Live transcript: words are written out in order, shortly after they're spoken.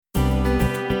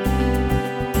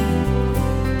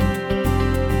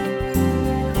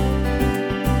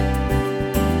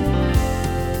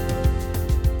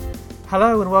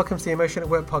Hello and welcome to the Emotion at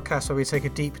Work podcast, where we take a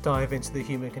deep dive into the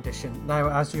human condition. Now,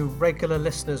 as you regular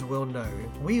listeners will know,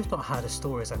 we've not had a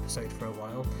stories episode for a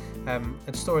while,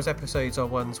 and stories episodes are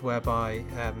ones whereby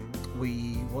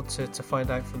we want to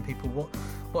find out from people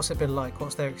what's it been like,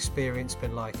 what's their experience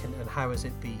been like, and how has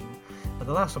it been. And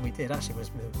the last one we did actually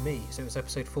was with me, so it was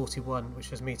episode 41,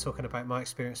 which was me talking about my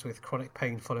experience with chronic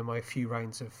pain following my few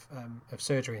rounds of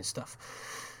surgery and stuff.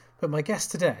 But my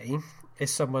guest today is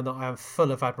someone that I am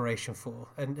full of admiration for.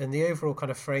 And the overall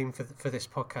kind of frame for this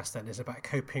podcast then is about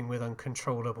coping with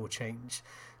uncontrollable change.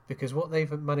 Because what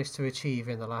they've managed to achieve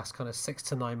in the last kind of 6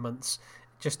 to 9 months,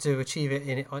 just to achieve it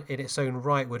in its own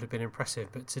right would have been impressive.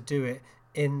 But to do it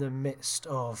in the midst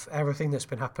of everything that's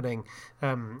been happening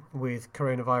with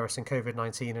coronavirus and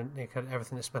COVID-19 and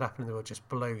everything that's been happening in the world just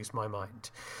blows my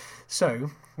mind. So,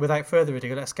 without further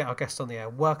ado, let's get our guest on the air.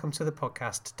 Welcome to the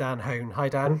podcast, Dan Hone. Hi,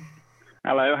 Dan.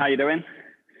 Hello, how you doing?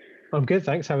 I'm good,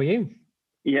 thanks. How are you?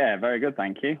 Yeah, very good,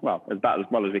 thank you. Well, about as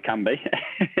well as we can be.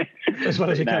 As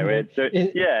well as you can be.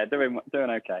 Doing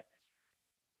okay.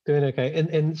 Doing okay.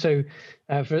 And so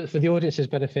for the audience's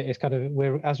benefit, it's kind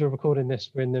of, as we're recording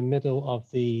this, we're in the middle of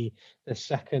the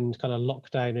second kind of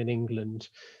lockdown in England.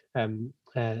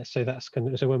 So that's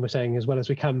so when we're saying as well as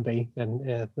we can be,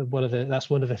 and that's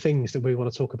one of the things that we want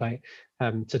to talk about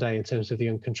today in terms of the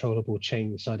uncontrollable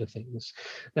change side of things.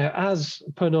 Now, as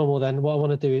per normal, then what I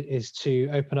want to do is to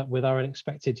open up with our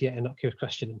unexpected yet innocuous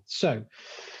question. So,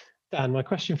 Dan, my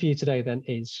question for you today then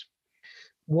is,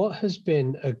 what has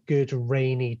been a good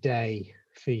rainy day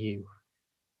for you?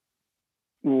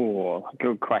 Oh,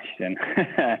 good question.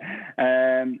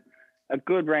 A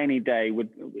good rainy day would,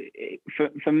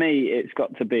 for me, it's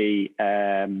got to be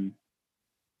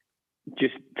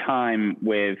just time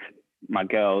with my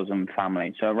girls and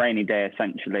family. So a rainy day,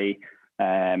 essentially,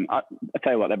 I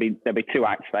tell you what, there'll be two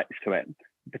aspects to it.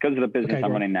 Because of the business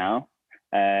I'm running now,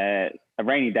 a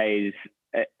rainy day is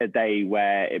a day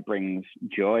where it brings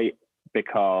joy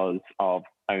because of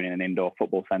owning an indoor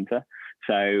football centre.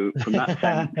 So from that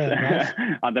sense,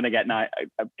 I'm going to get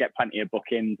plenty of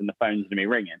bookings and the phone's going to be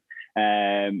ringing.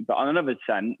 But on another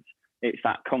sense, it's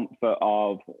that comfort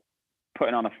of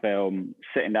putting on a film,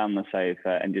 sitting down on the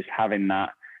sofa and just having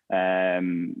that,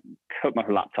 put my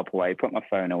laptop away, put my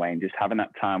phone away and just having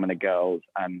that time with the girls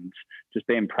and just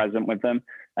being present with them.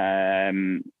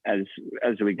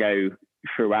 As we go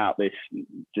throughout this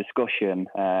discussion,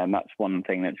 that's one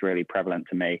thing that's really prevalent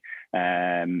to me.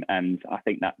 And I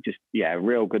think that a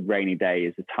real good rainy day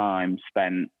is the time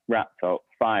spent wrapped up,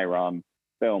 fire on,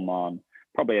 film on,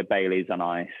 probably a Bailey's on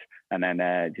ice, and then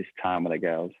just time with the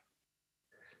girls.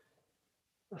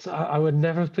 So I would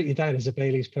never have put you down as a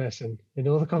Bailey's person in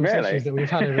all the conversations that we've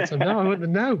had over time. No, I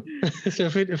wouldn't know. So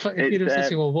if you'd have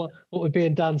said, well, what would be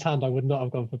in Dan's hand, I would not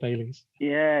have gone for Bailey's.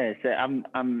 Yeah, so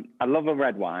I love a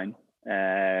red wine.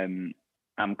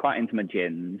 I'm quite into my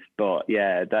gins, but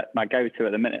yeah, that my go-to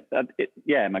at the minute.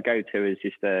 My go-to is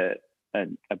just a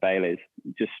Bailey's,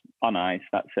 just on ice.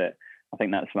 That's it. I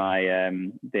think that's my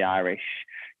the Irish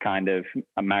kind of.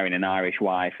 I'm marrying an Irish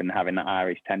wife and having that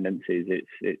Irish tendencies.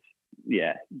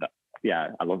 I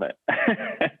love it.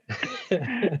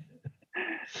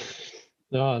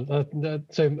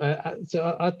 So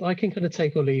I can kind of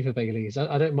take or leave a Bailey's.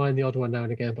 I don't mind the odd one now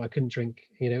and again, but I couldn't drink.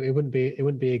 It wouldn't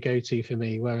be a go-to for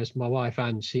me. Whereas my wife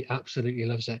Anne, she absolutely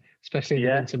loves it, especially in the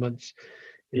winter months.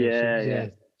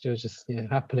 She'll just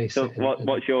happily. So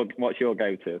what's your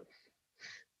go-to?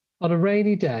 On a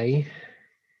rainy day,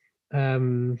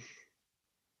 it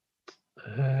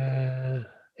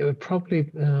would probably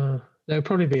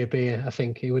be a beer. I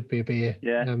think it would be a beer.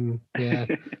 Yeah.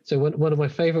 So one of my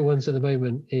favourite ones at the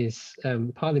moment is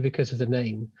partly because of the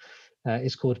name.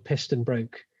 It's called Piston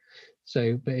Broke.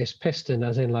 But it's piston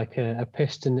as in like a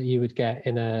piston that you would get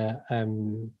in a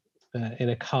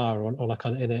car or like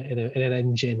in an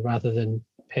engine rather than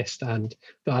pissed and.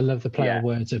 But I love the play on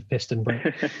words of Piston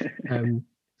Broke.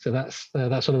 So that's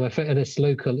one of my favorite, and it's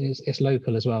local. It's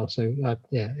local as well. So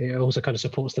it also kind of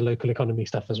supports the local economy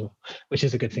stuff as well, which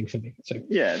is a good thing for me. So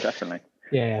yeah, definitely.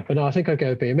 Yeah, but no, I think I'd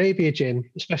go a beer, maybe a gin,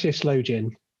 especially a slow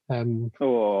gin.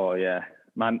 Oh yeah,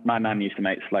 my nan used to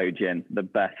make slow gin, the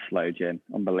best slow gin,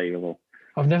 unbelievable.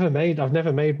 I've made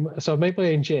my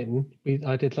own gin.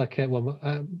 I did like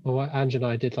Ange and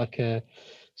I did like a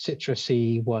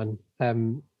citrusy one.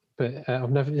 But I've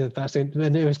never. And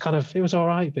it was all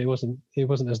right, but it wasn't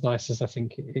as nice as I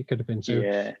think it could have been.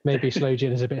 So maybe slow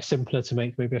gin is a bit simpler to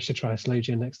make. Maybe I should try a slow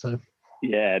gin next time.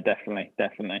 Yeah, definitely.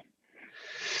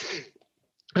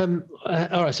 All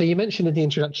right. So you mentioned in the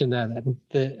introduction there then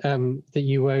that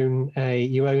you own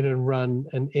and run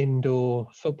an indoor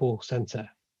football centre.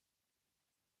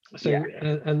 So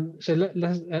and so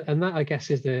and that, I guess,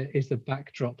 is the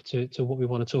backdrop to what we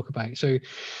want to talk about. So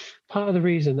part of the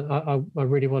reason I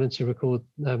really wanted to record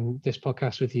this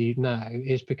podcast with you now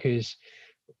is because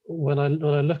when I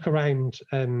look around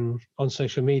on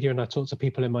social media and I talk to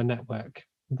people in my network,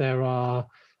 there are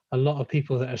a lot of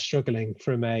people that are struggling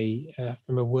from a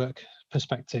work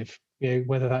perspective.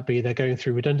 Whether that be they're going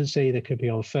through redundancy, they could be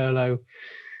on furlough,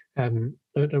 and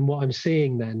what I'm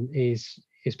seeing then is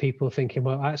people thinking,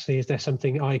 well, actually, is there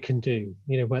something I can do?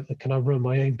 Whether can I run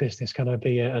my own business? Can I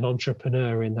be an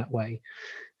entrepreneur in that way?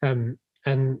 And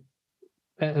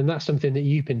that's something that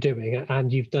you've been doing,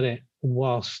 and you've done it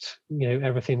whilst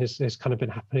everything has kind of been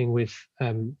happening with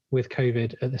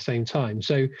COVID at the same time.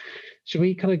 So should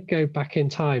we kind of go back in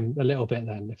time a little bit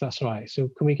then, if that's all right? So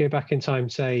can we go back in time,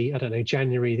 say, I don't know,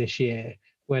 January this year,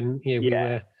 when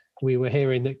we were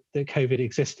hearing that COVID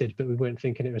existed, but we weren't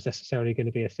thinking it was necessarily going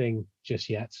to be a thing just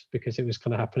yet, because it was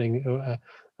kind of happening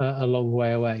a long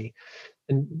way away.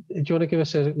 And do you want to give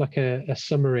us a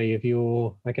summary of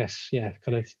your, I guess,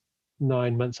 kind of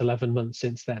 9 months, 11 months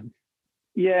since then?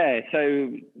 Yeah,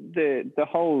 so the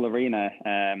whole arena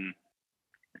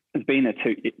has been a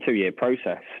two-year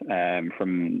process,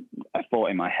 from a thought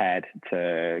in my head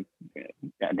to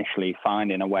initially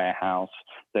finding a warehouse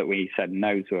that we said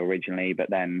no to originally, but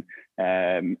then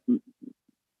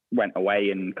went away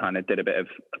and kind of did a bit of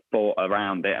thought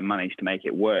around it and managed to make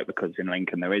it work, because in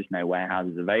Lincoln there is no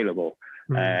warehouses available,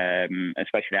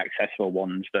 especially accessible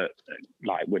ones that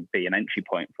would be an entry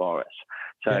point for us.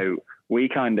 So we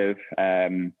kind of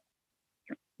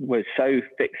was so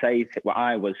fixated. Well,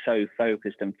 I was so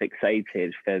focused and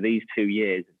fixated for these 2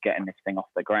 years of getting this thing off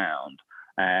the ground,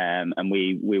 and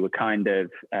we were kind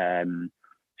of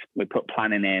we put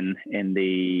planning in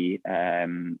the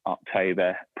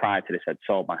October prior to this. I'd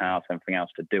sold my house, everything else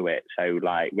to do it. So we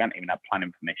hadn't even had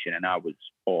planning permission, and I was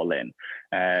all in.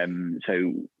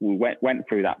 So we went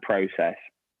through that process,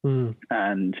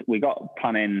 and we got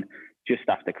planning just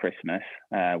after Christmas,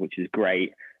 which is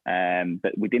great.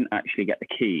 But we didn't actually get the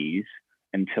keys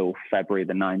until February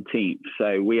the 19th.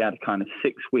 So we had kind of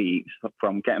 6 weeks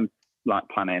from getting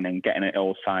planning and getting it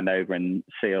all signed over and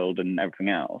sealed and everything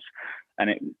else.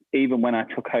 And even when I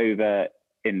took over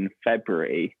in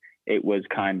February, it was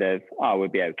kind of, we'll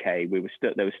be okay. There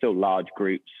were still large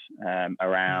groups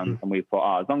around, and we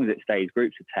thought, as long as it stays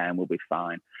groups of 10, we'll be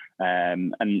fine.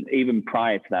 And even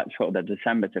prior to that, sort of the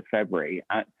December to February,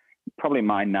 probably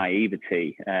my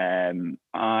naivety,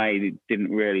 I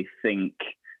didn't really think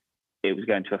it was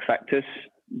going to affect us.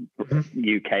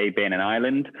 UK being an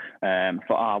island,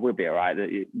 thought, we'll be all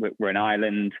right. We're an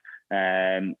island.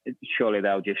 Surely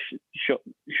they'll just shut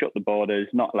the borders,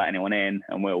 not let anyone in,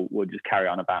 and we'll just carry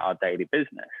on about our daily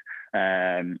business.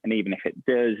 And even if it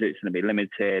does, it's going to be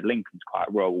limited. Lincoln's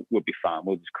quite rural. We'll be fine.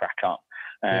 We'll just crack on.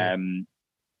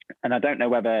 And I don't know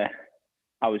whether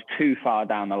I was too far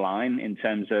down the line in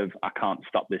terms of, I can't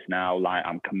stop this now.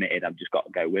 I'm committed. I've just got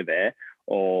to go with it.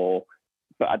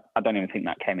 But I don't even think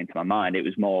that came into my mind. It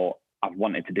was more, I've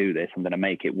wanted to do this. I'm going to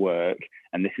make it work,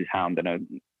 and this is how I'm going to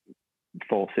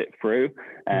force it through.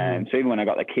 So even when I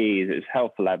got the keys, it was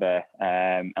hell for leather,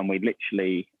 and we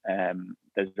literally,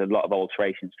 there's a lot of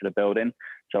alterations to the building.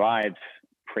 So I had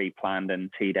pre-planned and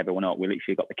teed everyone up. We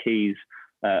literally got the keys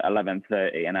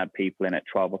 11:30 and had people in at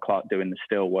 12 o'clock doing the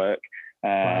steel work,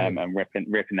 and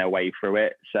ripping their way through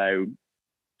it. So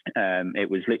it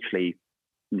was literally,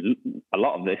 a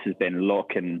lot of this has been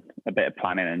luck and a bit of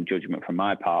planning and judgment from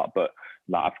my part, but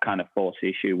I've kind of forced the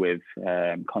issue with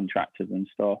contractors and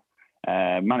stuff.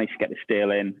 Managed to get the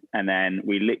steel in, and then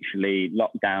we literally,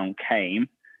 lockdown came,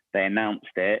 they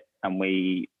announced it, and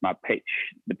the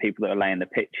people that are laying the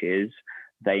pitches,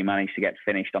 they managed to get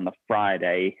finished on the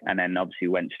Friday, and then obviously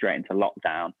went straight into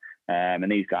lockdown.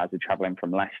 And these guys are traveling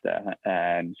from Leicester.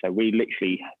 So we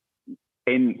literally,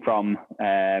 from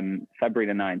February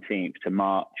the 19th to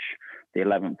March the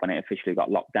 11th, when it officially got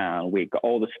locked down, we got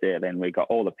all the steel in, we got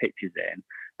all the pitches in,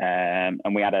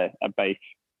 and we had a base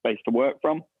to work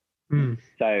from.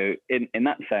 So in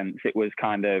that sense, it was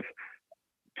kind of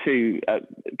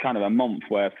a month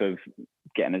worth of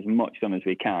getting as much done as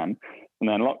we can. And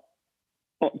then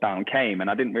lockdown came, and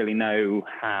I didn't really know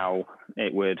how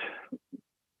it would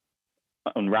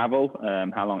unravel,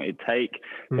 how long it'd take.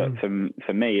 But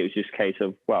for me, it was just a case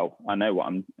of, well, I know what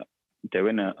I'm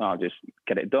doing, I'll just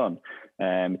get it done.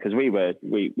 Because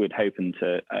we'd hoping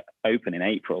to open in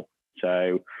April.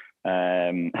 So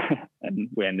and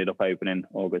we ended up opening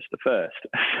August the 1st.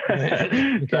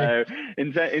 Okay. So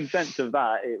in sense of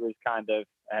that, it was kind of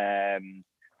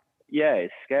yeah,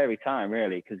 it's a scary time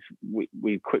really, because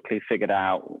we quickly figured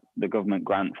out the government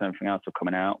grants and everything else were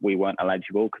coming out. We weren't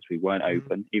eligible because we weren't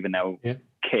open, even though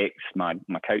Kicks, my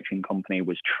coaching company,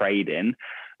 was trading,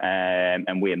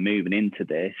 and we are moving into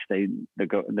this.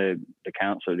 The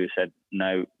council just said,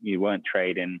 no, you weren't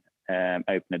trading.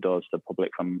 Open the doors to the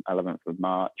public from 11th of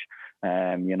March.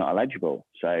 You're not eligible.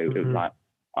 So it was like,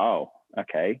 oh,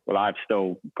 okay. Well, I've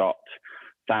still got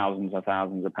thousands of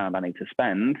pounds I need to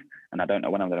spend, and I don't know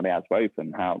when I'm going to be able to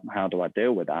open. How do I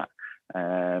deal with that?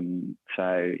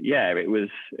 So yeah, it was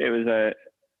a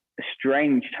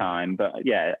strange time, but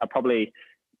yeah,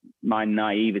 my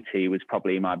naivety was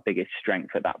probably my biggest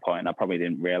strength at that point, and I probably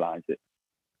didn't realize it.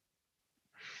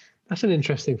 That's an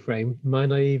interesting frame. My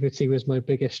naivety was my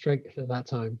biggest strength at that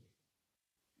time.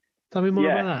 Tell me more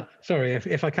about that. Sorry,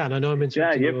 if I can. I know I'm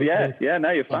interrupting. No,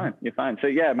 you're fine. You're fine. So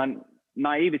yeah, man,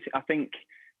 naivety. I think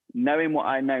knowing what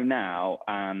I know now,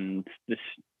 and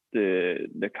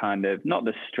the kind of, not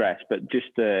the stress, but just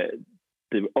the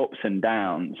ups and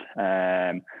downs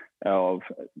of,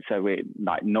 so we,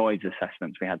 like, noise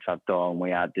assessments we had to have done.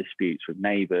 We had disputes with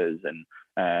neighbours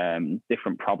and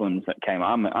different problems that came.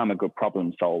 I'm a good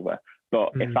problem solver,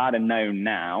 but if I'd have known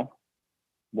now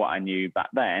what I knew back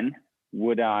then,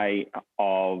 would I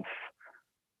have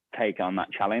taken on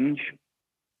that challenge?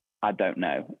 I don't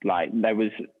know. Like, there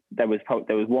was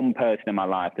one person in my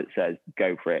life that says,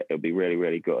 go for it, it'll be really,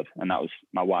 really good. And that was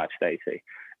my wife, Stacey.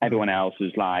 Everyone else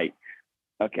was like,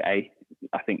 okay,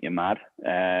 I think you're mad.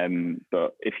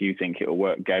 But if you think it'll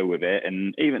work, go with it.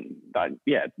 And even like,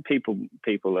 yeah, people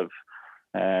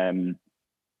have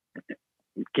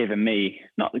given me,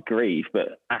 not the grief,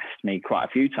 but asked me quite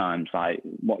a few times, like,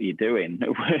 what are you doing?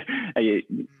 Are you,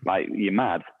 like, you're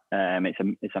mad?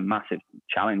 It's a massive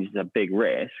challenge. It's a big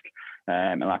risk.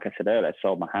 And like I said earlier, I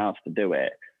sold my house to do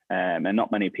it. And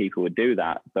not many people would do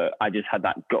that, but I just had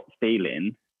that gut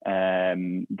feeling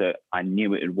that I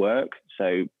knew it would work.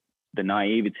 So the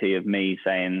naivety of me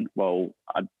saying, well,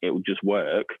 it will just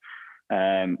work,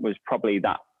 was probably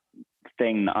that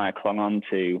thing that I clung on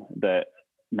to, that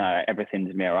no, everything's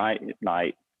gonna be all right.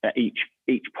 Like, at each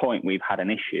point we've had an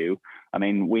issue. I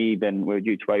mean, we were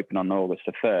due to open on August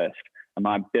the 1st, and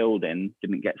my building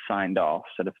didn't get signed off.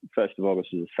 So the 1st of August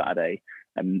was a Saturday,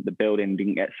 and the building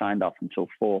didn't get signed off until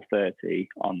 4:30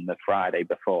 on the Friday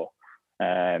before.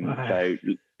 So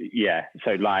yeah,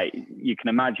 so like, you can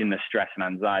imagine the stress and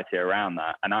anxiety around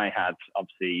that. And I had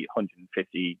obviously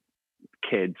 150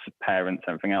 kids, parents,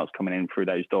 everything else coming in through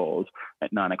those doors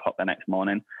at 9 o'clock the next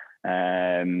morning.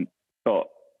 But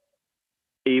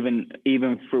even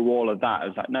through all of that, I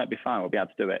was like, no, it'll be fine. We'll be able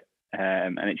to do it.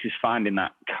 And it's just finding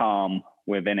that calm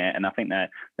within it. And I think that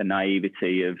the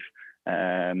naivety of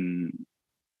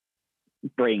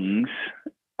brings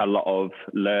a lot of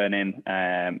learning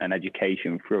and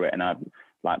education through it. And I've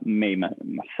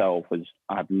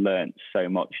learned so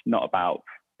much, not about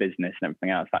business and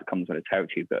everything else that comes with the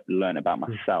territory, but learn about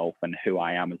myself and who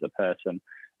I am as a person.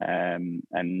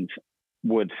 And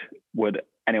would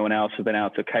anyone else have been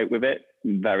able to cope with it?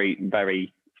 Very,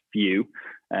 very few.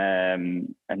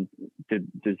 And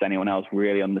does anyone else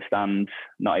really understand?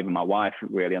 Not even my wife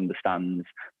really understands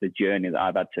the journey that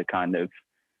I've had to kind of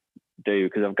do,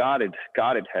 because I've guarded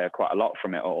her quite a lot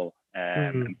from it all,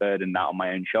 and burdened that on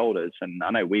my own shoulders. And I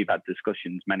know we've had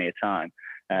discussions many a time,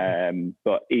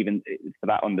 but even for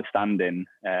that understanding,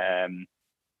 and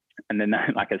then,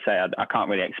 like I say, I can't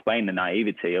really explain the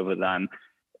naivety other than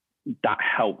that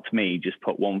helped me just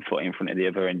put one foot in front of the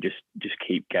other and just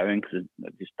keep going, because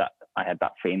just that I had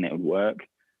that feeling it would work.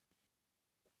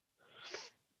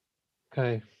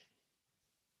 Okay.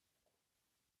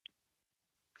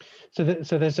 So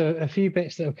there's a few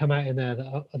bits that have come out in there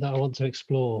that I want to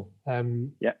explore.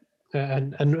 And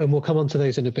we'll come on to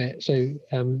those in a bit. So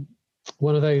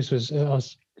one of those was, I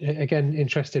was again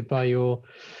interested by the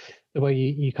way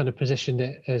you kind of positioned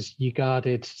it, as you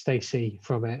guarded Stacey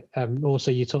from it.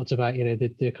 Also, you talked about, you know,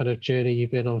 the kind of journey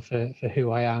you've been on for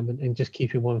who I am, and just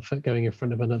keeping one foot going in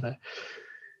front of another.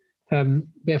 But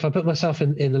if I put myself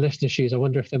in the listener's shoes, I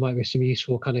wonder if there might be some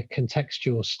useful kind of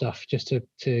contextual stuff just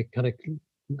to kind of,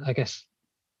 I guess,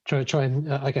 try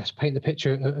and I guess paint the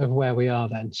picture of where we are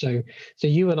then. So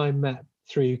you and I met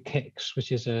through Kicks,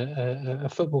 which is a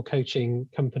football coaching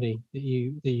company that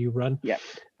you run. Yeah.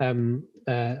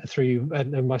 Through,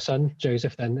 and my son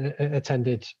Joseph then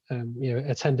attended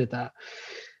that.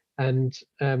 And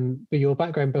but your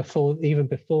background before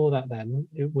that, then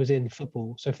it was in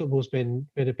football. So football's been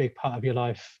a big part of your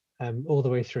life all the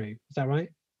way through. Is that right?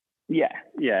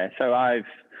 Yeah. So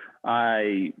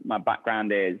my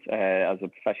background is as a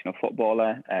professional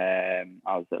footballer.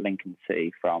 I was at Lincoln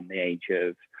City from the age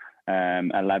of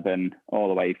 11 all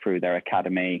the way through their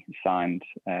academy, signed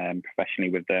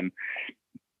professionally with them.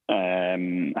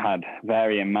 Had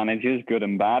varying managers, good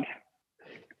and bad.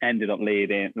 Ended up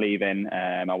leaving.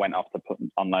 I went off to put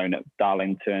on loan at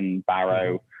Darlington,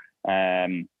 Barrow.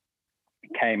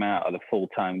 Came out of the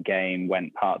full-time game,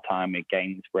 went part-time at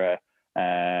Gainsborough.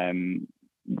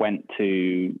 Went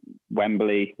to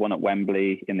Wembley, won at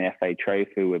Wembley in the FA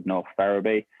Trophy with North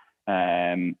Ferriby.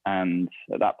 And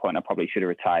at that point, I probably should have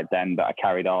retired then, but I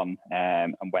carried on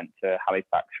and went to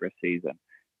Halifax for a season.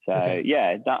 So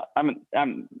yeah,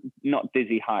 I'm not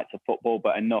dizzy heights of football,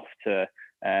 but enough to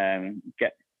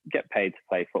get paid to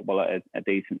play football at a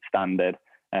decent standard.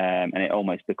 And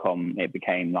it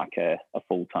became like a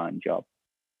full-time job.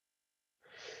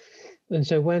 And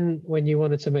so when you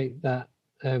wanted to make that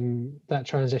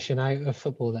transition out of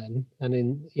football then, and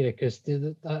in, because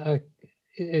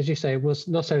as you say, it was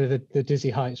not only the dizzy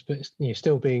heights, but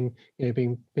still being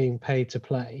paid to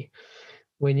play.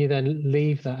 When you then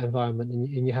leave that environment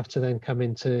and you have to then come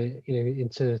into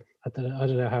I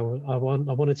don't know how I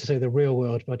wanted to say the real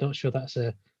world, but I'm not sure that's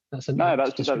a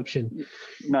description.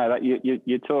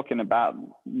 You're talking about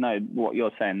what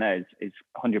you're saying there is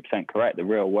 100% correct. The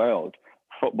real world.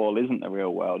 Football isn't the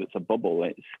real world. It's a bubble.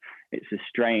 It's a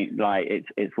strange,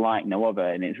 it's like no other,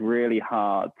 and it's really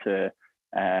hard to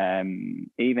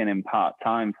even in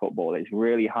part-time football, it's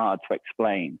really hard to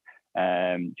explain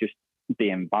just the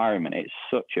environment. It's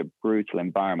such a brutal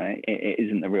environment. It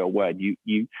isn't the real world.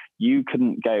 You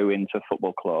couldn't go into a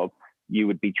football club. You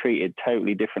would be treated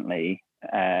totally differently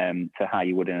to how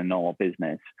you would in a normal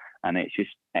business, and it's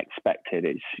just expected.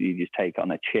 You just take it on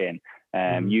the chin.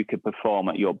 You could perform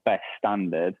at your best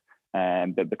standard,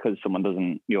 but because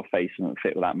your face doesn't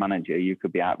fit with that manager, you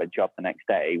could be out of a job the next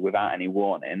day without any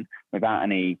warning, without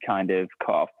any kind of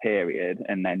cut-off period,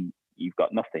 and then you've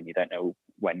got nothing. You don't know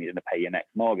when you're going to pay your next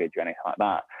mortgage or anything like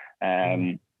that.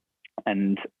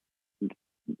 And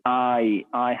I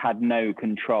had no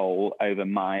control over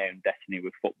my own destiny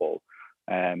with football.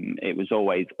 It was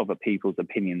always other people's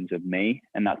opinions of me,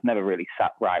 and that's never really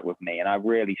sat right with me. And I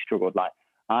really struggled.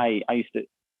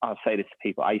 I'll say this to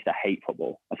people, I used to hate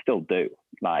football. I still do.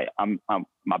 My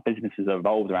business has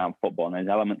evolved around football, and there's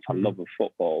elements I love of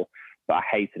football, but I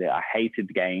hated it. I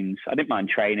hated games. I didn't mind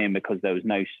training because there was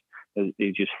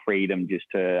just freedom just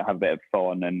to have a bit of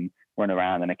fun and run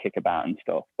around and a kick about and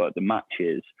stuff. But the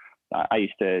matches,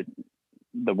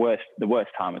 the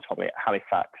worst time was probably at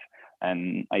Halifax.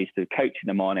 And I used to coach in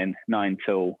the morning, 9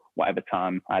 till whatever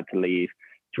time I had to leave,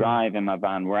 drive in my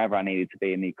van wherever I needed to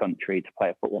be in the country to play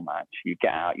a football match. You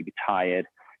get out, you'd be tired,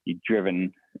 you'd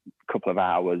driven a couple of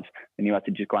hours, and you had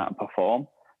to just go out and perform.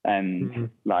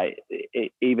 And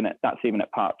even at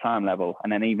part-time level.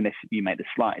 And then even if you make the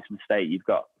slightest mistake, you've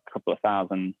got a couple of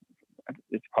thousand,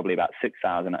 it's probably about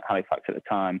 6,000 at Halifax at the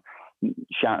time,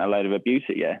 shouting a load of abuse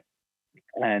at you.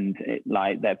 And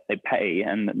they pay,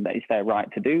 and it's their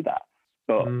right to do that.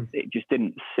 But it just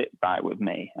didn't sit right with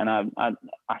me. And I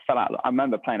fell out. I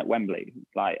remember playing at Wembley,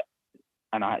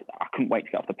 and I couldn't wait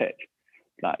to get off the pitch.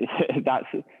 That's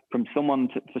for someone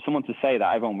to say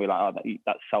that, everyone will be like, oh,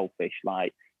 that's selfish.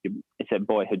 It's a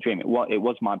boyhood dream. It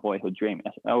was my boyhood dream.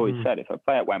 I always said, if I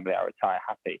play at Wembley, I retire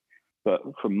happy. But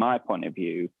from my point of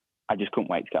view, I just couldn't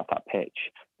wait to get off that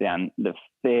pitch. The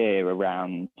fear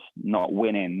around not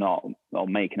winning, or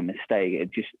making a mistake,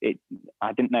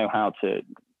 I didn't know how to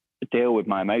deal with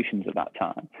my emotions at that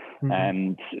time.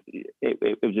 And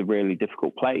it was a really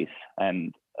difficult place.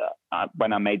 And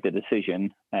when I made the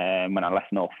decision, when I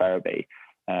left North Ferriby,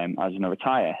 I was going to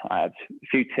retire. I had a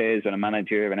few tears when a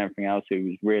manager and everything else who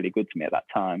was really good to me at that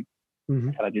time.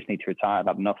 I said, I just need to retire. I've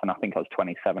had enough. And I think I was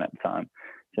 27 at the time.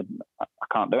 I said, I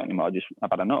can't do it anymore.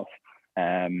 I've had enough.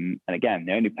 And again,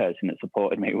 the only person that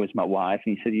supported me was my wife.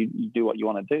 And he said, you do what you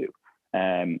want to do.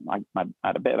 I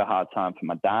had a bit of a hard time for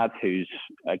my dad, who's,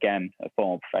 again, a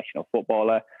former professional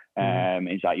footballer.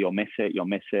 He's like, you'll miss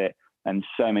it. And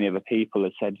so many other people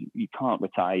have said, you can't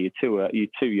retire. You're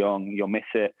too young. You'll miss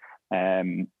it.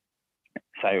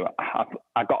 So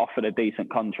I got offered a decent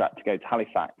contract to go to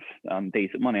Halifax,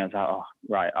 decent money. I was like, oh,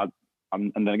 right,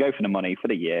 I'm going to go for the money for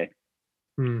the year.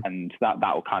 And that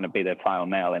will kind of be the final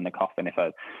nail in the coffin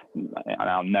and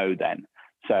I'll know then.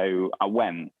 So I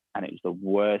went, and it was the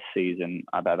worst season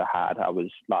I've ever had. I was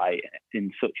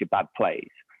in such a bad place.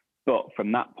 But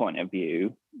from that point of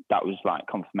view, that was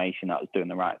confirmation that I was doing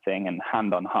the right thing. And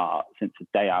hand on heart, since the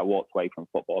day I walked away from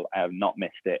football, I have not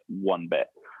missed it one bit.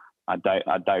 I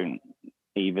don't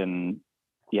even,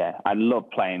 I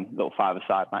love playing little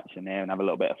five-a-side matches in here and have a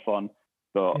little bit of fun.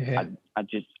 But I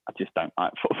just don't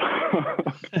like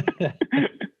football.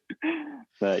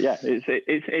 But yeah,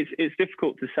 it's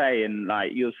difficult to say, and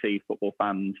like you'll see football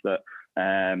fans that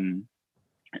for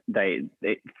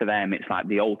them it's like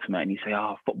the ultimate, and you say,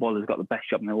 oh, footballers got the best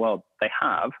job in the world. They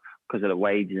have, because of the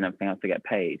wages and everything else they get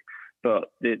paid,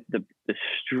 but the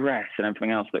stress and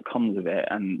everything else that comes with it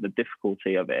and the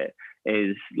difficulty of it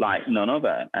is like none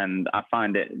other. And I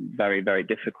find it very, very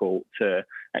difficult to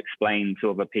explain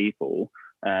to other people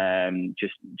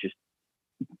just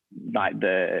like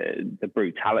the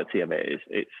brutality of it.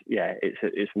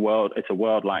 It's a world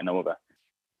like no other.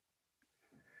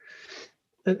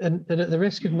 And at the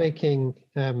risk of making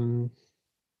I'm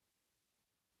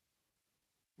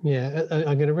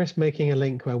going to risk making a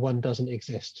link where one doesn't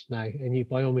exist now, and you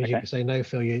by all means you can say no,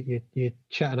 Phil. You're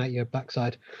chatting out your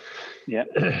backside. Yeah.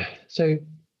 So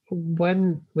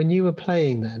when you were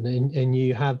playing then, and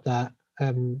you had that,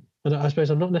 and I suppose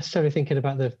I'm not necessarily thinking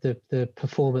about the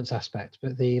performance aspect,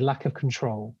 but the lack of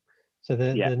control. So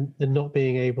the not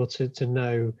being able to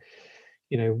know,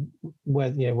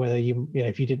 whether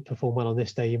if you didn't perform well on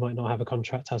this day, you might not have a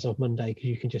contract as of Monday because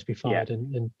you can just be fired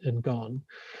and gone.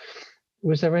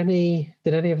 Did any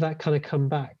of that kind of come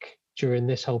back during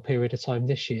this whole period of time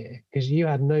this year? Because you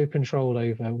had no control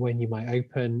over when you might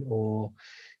open, or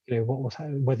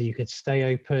whether you could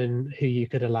stay open, who you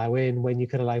could allow in, when you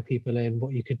could allow people in,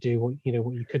 what you could do, what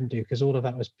you couldn't do, because all of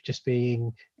that was just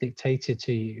being dictated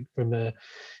to you from a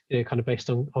kind of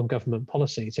based on government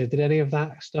policy. So did any of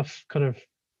that stuff kind of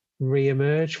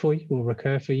re-emerge for you or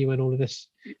recur for you when all of this,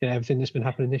 everything that's been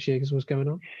happening this year was going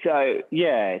on? So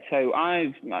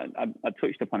I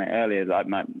touched upon it earlier. Like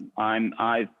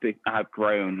I've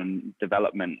grown, and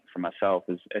development for myself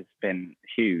has been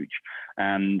huge,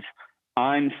 and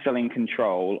I'm still in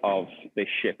control of this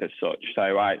ship as such.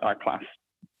 So I class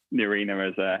the arena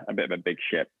as a bit of a big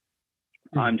ship.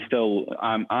 I'm still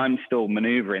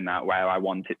maneuvering that where I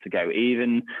want it to go,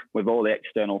 even with all the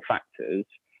external factors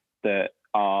that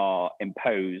are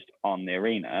imposed on the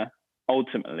arena.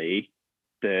 Ultimately,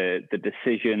 the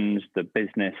decisions, the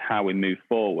business, how we move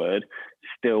forward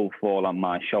still fall on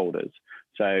my shoulders.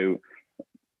 So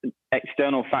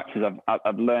external factors,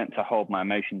 I've learned to hold my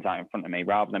emotions out in front of me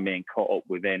rather than being caught up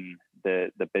within the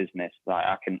business. Like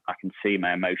I can see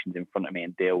my emotions in front of me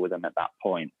and deal with them at that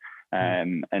point.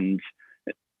 And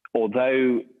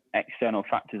although external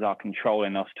factors are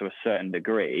controlling us to a certain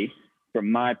degree,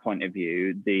 from my point of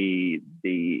view, the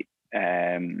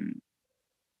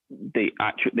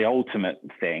ultimate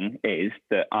thing is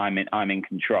that I'm in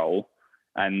control,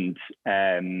 and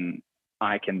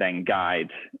I can then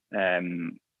guide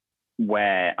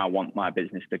where I want my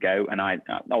business to go. And I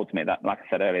ultimately, that, like I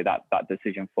said earlier, that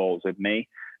decision falls with me,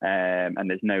 and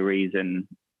there's no reason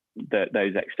that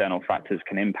those external factors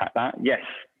can impact that. Yes,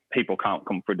 people can't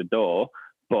come through the door,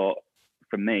 but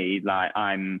for me, like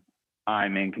I'm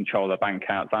in control of the bank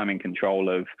accounts, I'm in control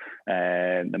of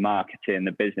the marketing,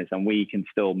 the business, and we can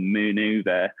still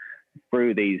maneuver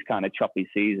through these kind of choppy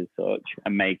seas as such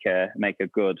and make a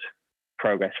good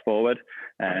progress forward.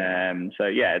 So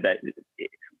yeah,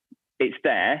 it's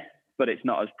there, but it's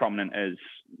not as prominent as,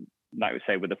 like we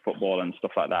say, with the football and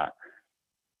stuff like that.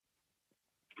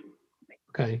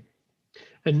 Okay.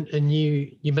 And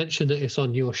you mentioned that it's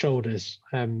on your shoulders.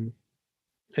 And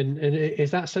is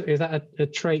that a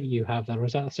trait you have then, or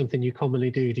is that something you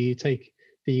commonly do? Do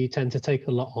you tend to take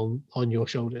a lot on your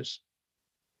shoulders?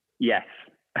 Yes.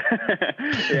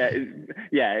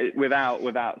 yeah.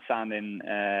 Without sounding,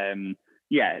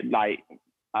 like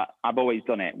I've always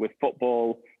done it with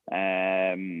football,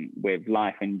 with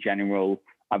life in general.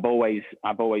 I've always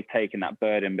taken that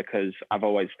burden because I've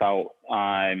always felt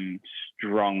I'm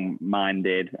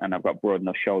strong-minded and I've got broad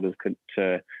enough shoulders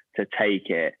to take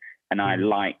it. And I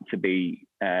like to be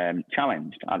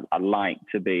challenged. I like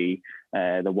to be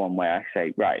the one where I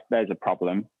say, right, there's a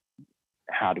problem.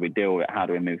 How do we deal with it? How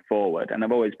do we move forward? And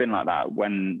I've always been like that.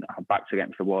 When our backs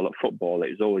against the wall at football,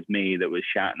 it was always me that was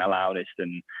shouting the loudest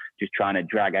and just trying to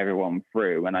drag everyone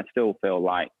through. And I still feel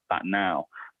like that now.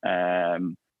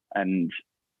 And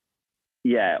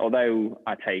yeah, although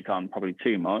I take on probably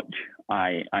too much,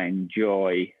 I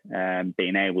enjoy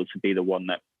being able to be the one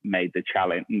that made the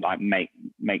challenge, like makes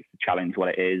the challenge what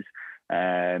it is.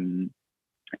 And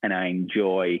I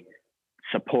enjoy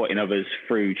supporting others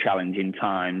through challenging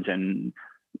times and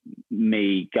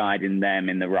me guiding them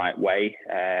in the right way.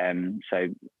 So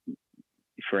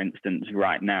for instance,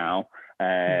 right now,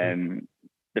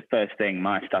 the first thing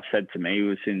my staff said to me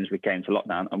as soon as we came to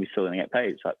lockdown, are we still going to get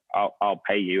paid? So I'll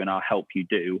pay you and I'll help you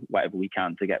do whatever we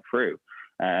can to get through.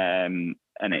 And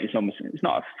it's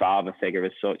not a father figure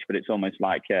as such, but it's almost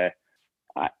like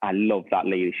I love that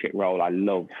leadership role. I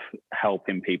love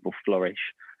helping people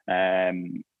flourish.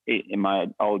 in my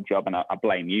old job, and I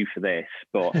blame you for this,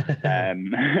 but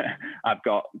I've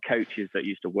got coaches that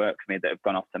used to work for me that have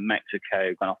gone off to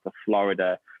Mexico, gone off to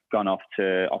Florida, gone off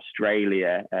to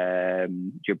Australia,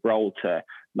 Gibraltar.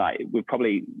 Like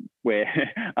we're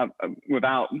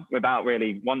without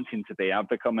really wanting to be, I've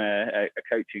become a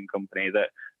coaching company that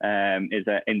is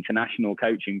an international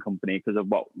coaching company because of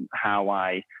how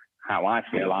I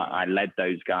feel like I led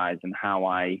those guys and how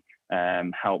I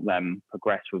help them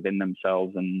progress within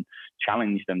themselves and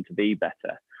challenge them to be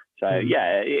better. So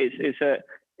yeah,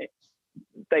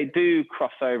 they do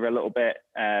cross over a little bit,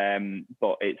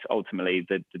 but it's ultimately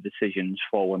the decisions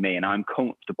fall with me, and I'm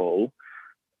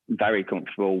very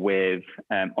comfortable with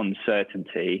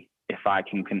uncertainty if I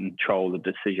can control the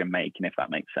decision making, if that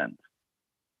makes sense.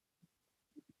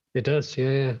 It does,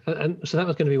 yeah. And so that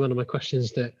was going to be one of my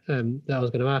questions that I was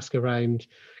going to ask around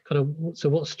kind of. So,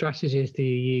 what strategies do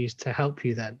you use to help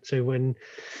you then? So when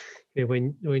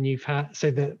you've had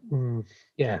that,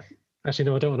 Actually,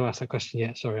 no, I don't want to ask that question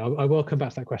yet. Sorry, I will come back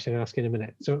to that question and ask in a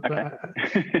minute. So, okay.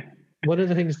 One of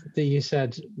the things that you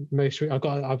said I've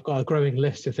got a growing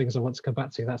list of things I want to come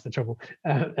back to. That's the trouble.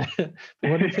 One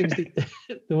of the things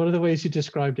one of the ways you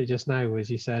described it just now was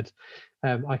you said,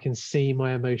 I can see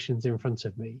my emotions in front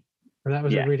of me. And that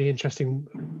was a really interesting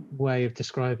way of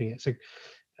describing it. So,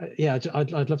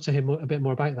 I'd love to hear a bit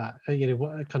more about that.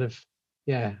 What kind of,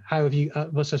 how have you,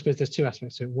 I suppose there's two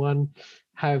aspects to it. One,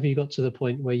 how have you got to the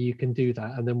point where you can do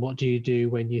that? And then what do you do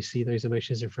when you see those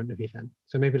emotions in front of you then?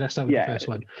 So maybe let's start with the first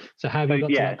one. So how have you got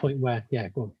to that point where,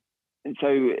 go on.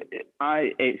 So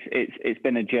it's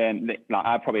been a journey. Like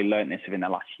I probably learned this within the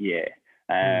last year.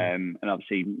 And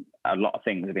obviously a lot of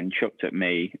things have been chucked at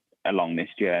me along this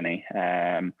journey.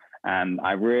 And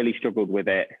I really struggled with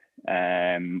it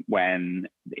when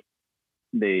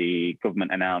the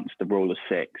government announced the rule of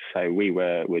 6. So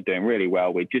we're doing really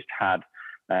well. We just had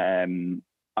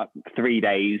 3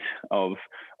 days of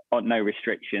no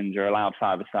restrictions. We're allowed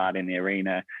 5-a-side in the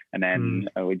arena, and then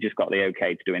we just got the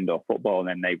okay to do indoor football. And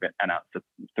then they announced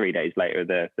 3 days later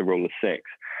the rule of 6.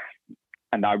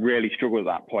 And I really struggled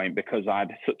at that point because I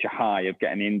had such a high of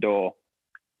getting indoor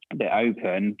bit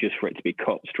open just for it to be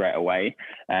cut straight away.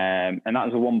 And that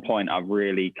was the one point I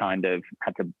really kind of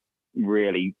had to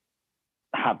really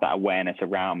have that awareness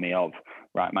around me of,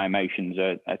 right, my emotions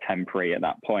are temporary at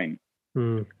that point.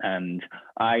 And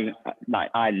I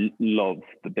love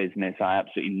the business. I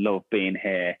absolutely love being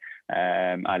here.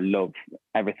 I love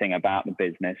everything about the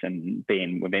business and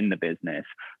being within the business.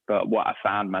 But what I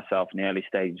found myself in the early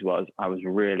stages was I was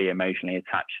really emotionally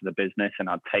attached to the business, and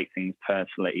I'd take things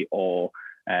personally, or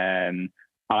a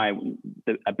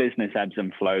business ebbs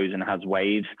and flows and has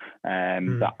waves,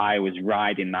 that I was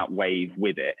riding that wave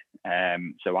with it.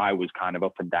 So I was kind of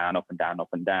up and down, up and down, up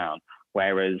and down.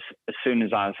 Whereas as soon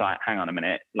as I was like, hang on a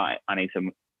minute, like I need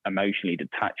to emotionally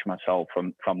detach myself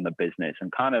from the business and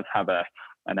kind of have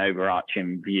an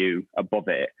overarching view above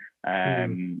it.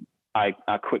 I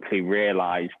quickly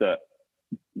realized that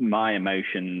my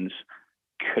emotions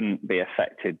couldn't be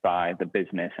affected by the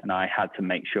business, and I had to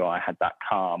make sure I had that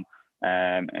calm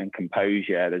and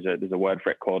composure. There's a word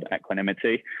for it called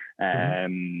equanimity,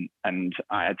 and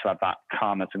I had to have that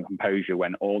calmness and composure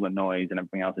when all the noise and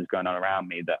everything else is going on around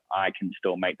me, that I can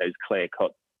still make those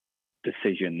clear-cut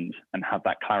decisions and have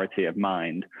that clarity of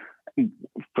mind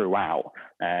throughout.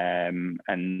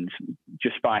 And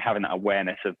just by having that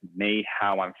awareness of me,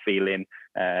 how I'm feeling,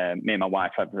 me and my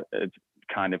wife have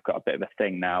kind of got a bit of a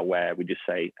thing now where we just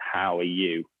say, how are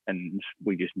you? And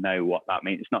we just know what that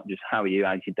means. It's not just how are you,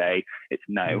 how's your day? It's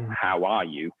how are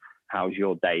you? How's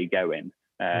your day going?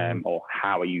 Or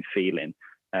how are you feeling?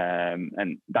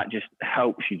 And that just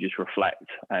helps you just reflect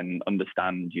and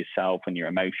understand yourself and your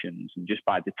emotions. And just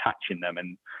by detaching them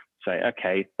and say,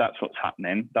 okay, that's what's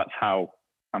happening. That's how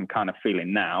I'm kind of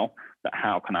feeling now. But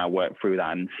how can I work through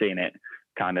that? And seeing it,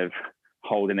 kind of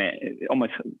holding it,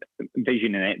 almost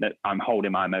visioning it that I'm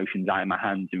holding my emotions out in my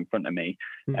hands in front of me.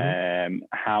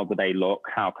 How do they look?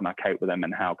 How can I cope with them?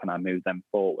 And how can I move them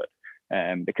forward?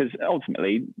 Because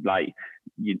ultimately, like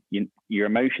your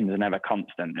emotions are never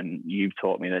constant, and you've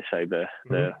taught me this over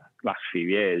the last few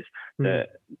years, that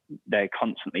they're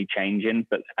constantly changing,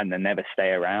 and they never stay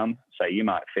around. So you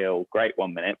might feel great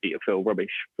one minute, but you'll feel rubbish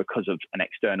because of an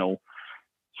external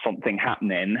something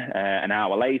happening an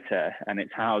hour later. And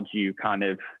it's how do you kind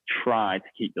of try to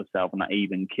keep yourself on that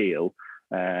even keel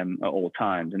at all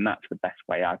times. And that's the best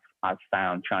way I've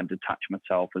found, trying to detach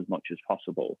myself as much as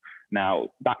possible. Now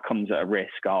that comes at a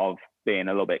risk of being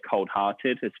a little bit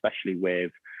cold-hearted, especially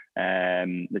with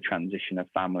the transition of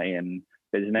family and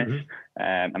business.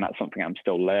 And that's something I'm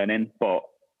still learning, but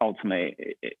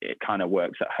ultimately it kind of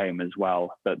works at home as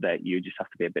well, but that you just have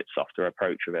to be a bit softer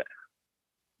approach of it.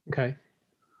 Okay.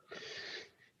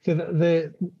 So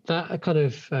that kind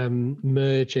of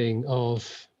merging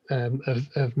of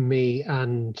me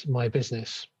and my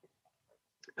business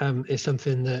is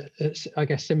something that it's, I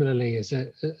guess, similarly as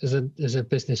a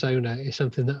business owner, is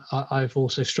something that I've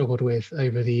also struggled with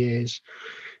over the years.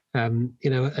 And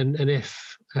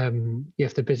if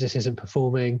the business isn't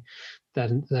performing,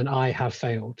 then I have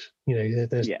failed.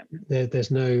 There's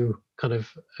no kind of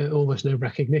almost no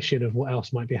recognition of what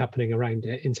else might be happening around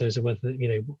it in terms of whether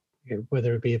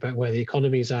it be about where the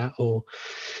economy's at or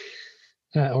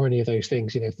any of those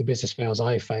things. If the business fails,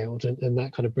 I failed, and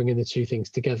that kind of bringing the two things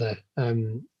together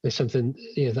is something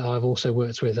that I've also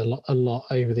worked with a lot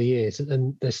over the years.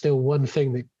 And there's still one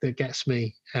thing that gets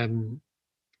me,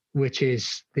 which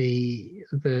is the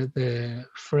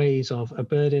phrase of "a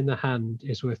bird in the hand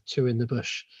is worth two in the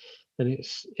bush," and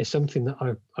it's something that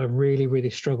I really, really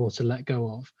struggle to let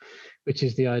go of, which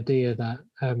is the idea that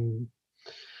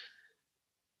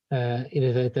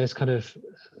there's kind of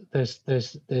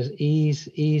there's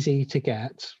easy to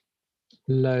get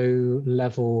low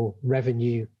level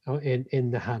revenue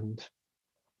in the hand.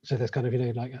 So there's kind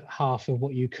of like half of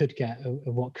what you could get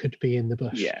of what could be in the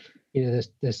bush. Yeah.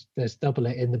 There's double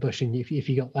it in the bush, and if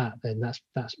you got that, then that's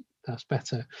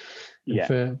better.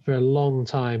 Yeah. And for a long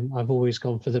time, I've always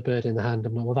gone for the bird in the hand.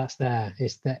 I'm like, well, that's there.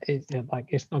 It's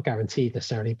not guaranteed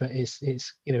necessarily, but it's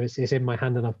in my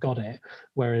hand and I've got it.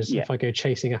 Whereas if I go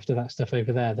chasing after that stuff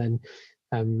over there, then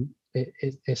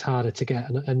it's harder to get.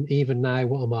 And even now,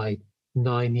 what am I,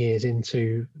 9 years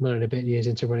into running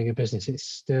a business? It's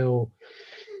still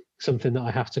something that I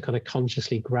have to kind of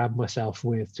consciously grab myself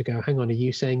with, to go, hang on, are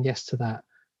you saying yes to that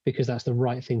because that's the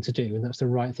right thing to do and that's the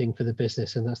right thing for the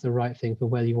business and that's the right thing for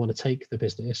where you want to take the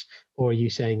business, or are you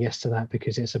saying yes to that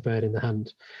because it's a bird in the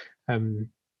hand? And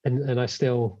I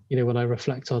still, when I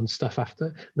reflect on stuff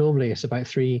after, normally it's about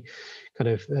I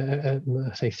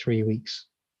say 3 weeks.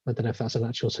 I don't know if that's an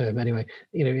actual term. Anyway,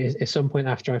 at some point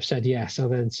after I've said yes, I'll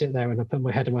then sit there and I put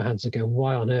my head in my hands and go,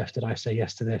 why on earth did I say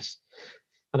yes to this?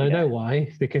 And I know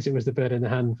why, because it was the bird in the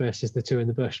hand versus the two in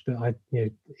the bush. But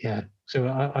so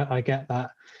I get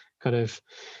that kind of,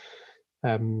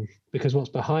 because what's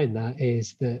behind that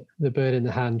is that the bird in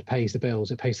the hand pays the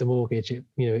bills, it pays the mortgage,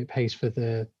 it pays for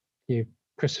the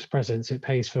Christmas presents, it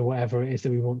pays for whatever it is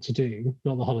that we want to do,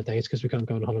 not the holidays, because we can't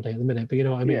go on holiday at the minute. But you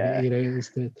know what I mean? Yeah. It's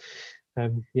the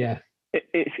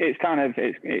It's kind of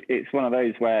it's one of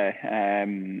those where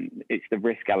it's the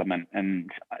risk element, and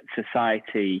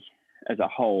society as a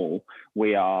whole,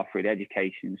 we are, through the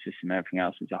education system and everything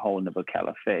else, it's a whole another kettle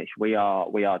of fish. We are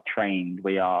trained,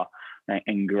 we are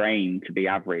ingrained to be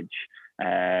average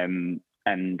and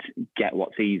get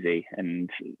what's easy.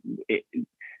 And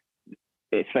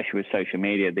especially with social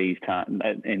media in these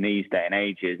day and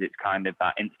ages, it's kind of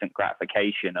that instant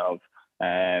gratification of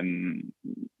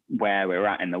where we're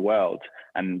at in the world,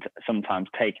 and sometimes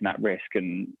taking that risk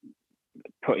and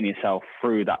putting yourself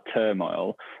through that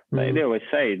turmoil. They always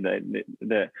say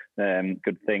that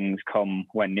good things come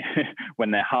when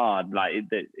they're hard. Like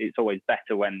it's always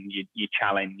better when you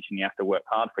challenge and you have to work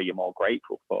hard for it. You're more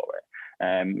grateful for it.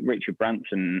 Richard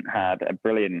Branson had a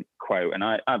brilliant quote, and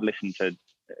I've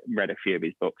read a few of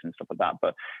his books and stuff like that,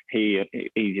 but he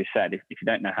just said, if you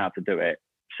don't know how to do it,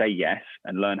 say yes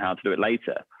and learn how to do it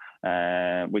later.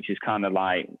 Which is kind of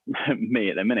like me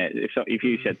at the minute. If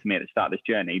you said to me at the start of this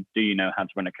journey, do you know how to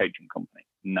run a coaching company?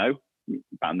 No,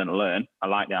 but I'm going to learn. I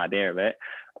like the idea of it.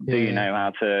 Do you know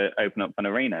how to open up an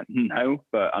arena? No,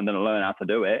 but I'm going to learn how to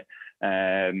do it.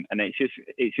 And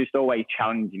it's just always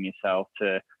challenging yourself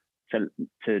to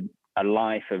a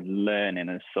life of learning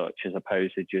as such, as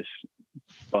opposed to just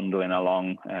bundling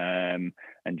along and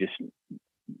just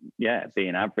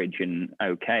being average and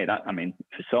okay.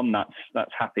 For some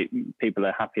that's happy. People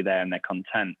are happy there and they're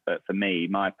content. But for me,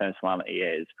 my personality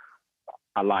is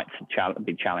I like to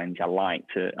be challenged. I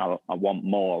want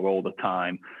more all the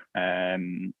time.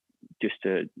 Just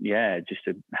to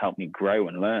help me grow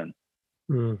and learn.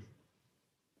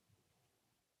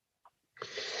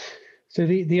 So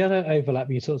the other overlap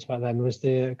you talked about then was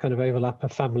the kind of overlap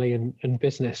of family and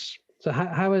business. So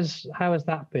how has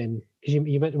that been? Because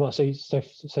you mentioned, so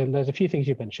there's a few things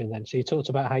you mentioned then. So you talked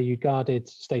about how you guarded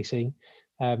Stacey,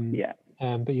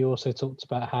 but you also talked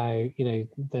about how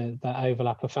that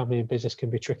overlap of family and business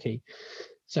can be tricky.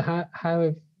 So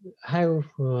how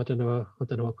I don't know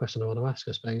what question I want to ask,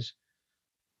 I suppose.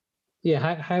 Yeah,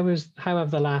 how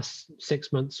have the last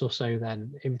 6 months or so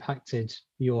then impacted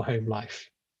your home life?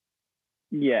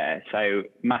 Yeah, so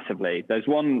massively. There's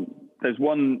one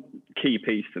key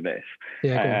piece to this.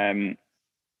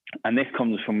 and this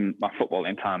comes from my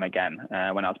footballing time again.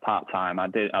 When I was part-time, I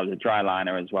was a dry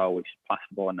liner as well, which is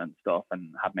plasterboard and stuff,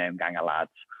 and had my own gang of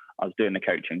lads. I was doing the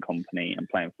coaching company and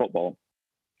playing football.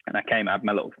 And I had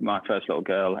my first little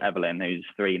girl, Evelyn, who's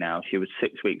 3 now. She was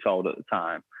 6 weeks old at the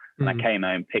time. And I came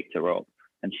home, picked her up,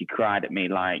 and she cried at me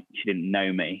like she didn't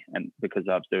know me, and because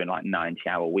I was doing like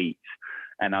 90-hour weeks.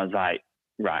 And I was like,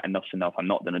 right, enough's enough. I'm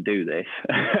not going to do this.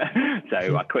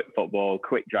 So I quit football,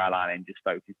 quit dry lining, just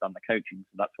focused on the coaching.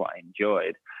 So that's what I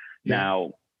enjoyed. Yeah.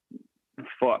 Now,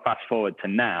 fast forward to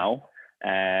now,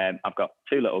 I've got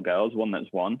 2 little girls, one that's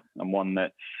 1 and one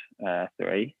that's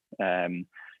 3.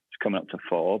 It's coming up to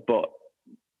 4. But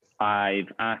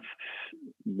I've asked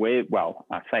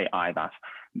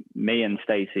me and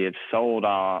Stacey have sold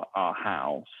our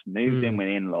house, moved in with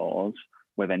in-laws,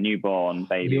 with a newborn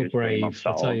baby. You're brave.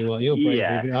 I'll tell you what, you're brave.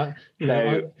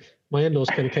 Yeah. My in-laws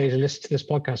can occasionally listen to this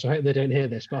podcast. I hope they don't hear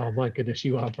this, but oh my goodness,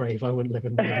 you are brave. I wouldn't live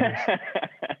in the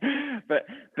But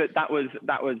that was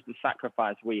the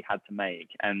sacrifice we had to make,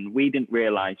 and we didn't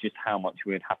realize just how much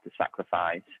we would have to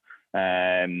sacrifice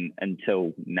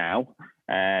until now.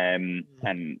 And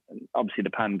obviously the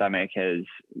pandemic has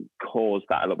caused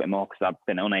that a little bit more, because I've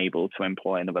been unable to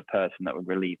employ another person that would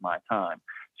relieve my time.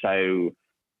 So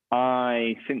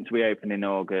since we opened in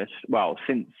August,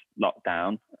 since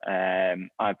lockdown,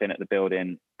 I've been at the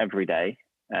building every day.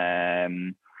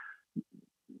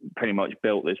 Pretty much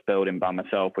built this building by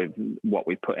myself with what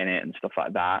we put in it and stuff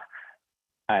like that.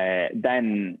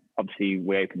 Then obviously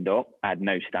we opened up. I had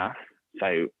no staff,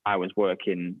 so I was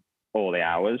working all the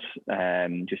hours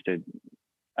just to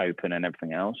open and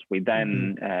everything else. We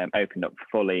then opened up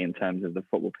fully in terms of the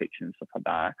football pitch and stuff like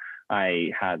that.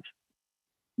 I had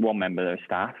 1 member of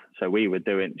staff, so she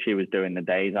was doing the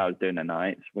days, I was doing the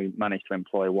nights. We managed to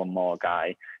employ 1 more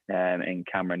guy in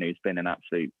Cameron, who's been an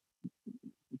absolute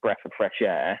breath of fresh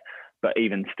air. But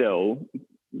even still,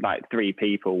 like 3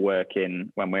 people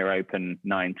working when we're open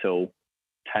 9 till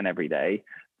 10 every day,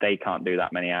 they can't do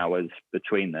that many hours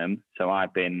between them. So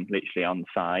I've been literally on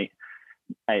site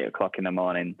 8 o'clock in the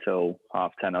morning till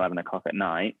 10:30, 11 o'clock at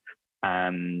night,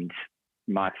 and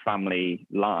my family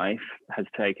life has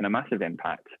taken a massive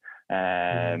impact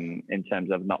in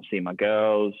terms of not seeing my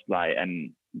girls,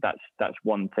 and that's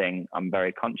one thing I'm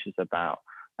very conscious about,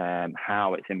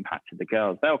 how it's impacted the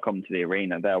girls. They'll come to the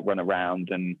arena, they'll run around,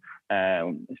 and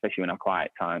especially when I'm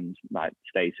quiet times, like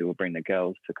Stacey will bring the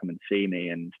girls to come and see me,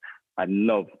 and I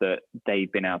love that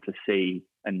they've been able to see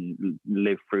and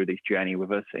live through this journey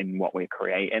with us in what we're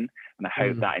creating. And I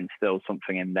hope that instills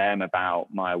something in them about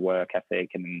my work ethic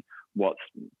and what's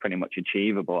pretty much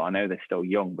achievable. I know they're still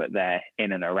young, but they're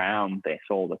in and around this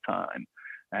all the time.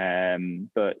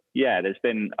 But yeah, there's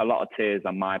been a lot of tears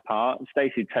on my part.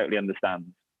 Stacey totally understands,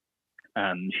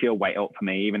 and she'll wait up for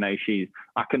me, even though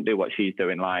I couldn't do what she's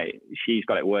doing. Like, she's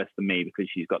got it worse than me because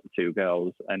she's got the 2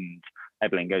 girls, and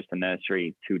Evelyn goes to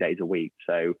nursery 2 days a week.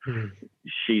 So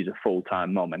she's a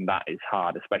full-time mum, and that is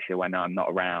hard, especially when I'm not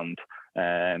around.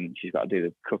 She's got to do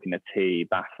the cooking, the tea,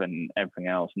 bath, and everything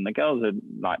else. And the girls are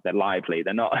like, they're lively.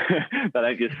 They're not, they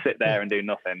don't just sit there and do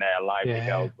nothing. They're lively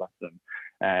girls, bless them.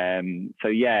 So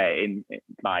yeah,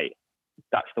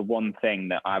 that's the one thing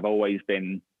that I've always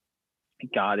been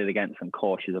guarded against and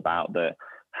cautious about, that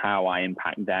how I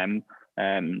impact them.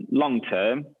 Long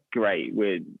term, great.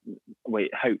 We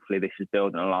hopefully this is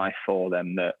building a life for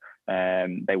them that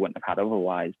they wouldn't have had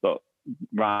otherwise. But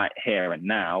right here and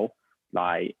now,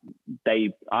 I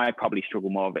probably struggle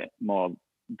more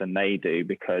than they do,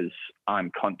 because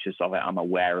I'm conscious of it, I'm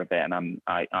aware of it, and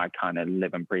I kind of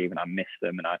live and breathe, and I miss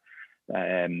them.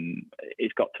 And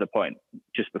it's got to the point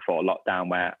just before lockdown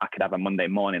where I could have a Monday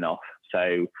morning off.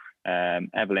 So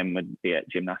Evelyn would be at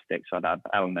gymnastics, so I'd have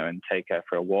Eleanor and take her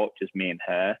for a walk, just me and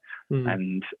her.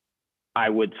 And I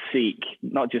would seek,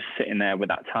 not just sitting there with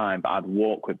that time, but I'd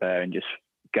walk with her and just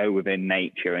go within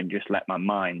nature and just let my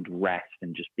mind rest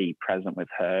and just be present with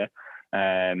her.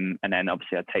 And then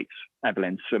obviously I'd take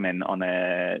Evelyn swimming on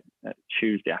a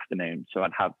Tuesday afternoon, so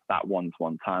I'd have that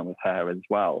one-to-one time with her as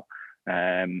well.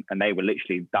 And they were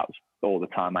literally, that was all the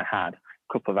time I had.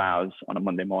 A couple of hours on a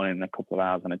Monday morning and a couple of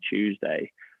hours on a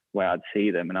Tuesday where I'd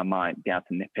see them, and I might be able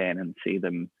to nip in and see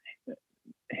them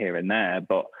here and there.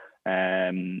 But that's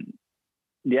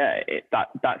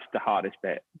the hardest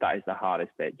bit. That is the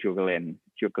hardest bit,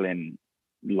 juggling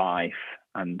life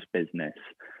and business,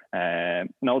 and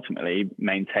ultimately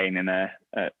maintaining a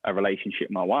relationship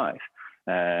with my wife,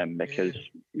 because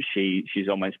she's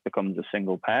almost becomes a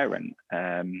single parent,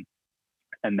 and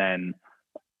then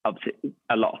obviously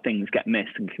a lot of things get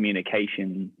missed and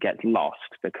communication gets lost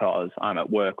because I'm at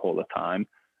work all the time,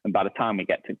 and by the time we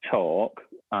get to talk,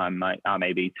 I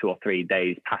may be 2 or 3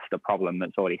 days past a problem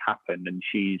that's already happened, and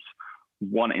she's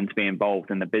wanting to be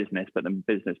involved in the business, but the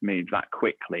business moves that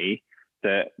quickly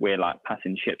that we're like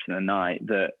passing ships in the night,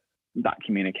 that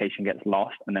communication gets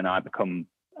lost, and then I become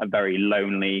a very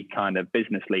lonely kind of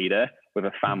business leader with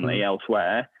a family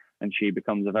elsewhere, and she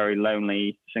becomes a very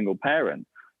lonely single parent.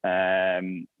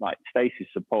 Like Stacey's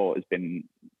support has been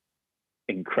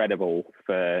incredible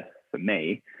for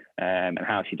me, and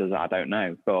how she does it, I don't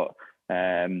know, but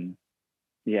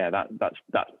yeah,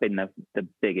 that's been the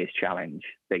biggest challenge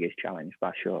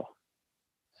by sure.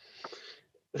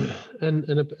 And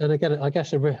again, I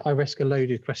guess I risk a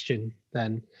loaded question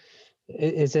then.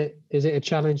 Is it a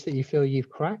challenge that you feel you've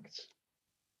cracked?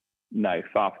 No,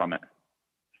 far from it.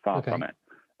 Far from it.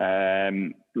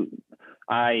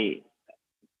 I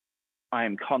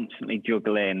am constantly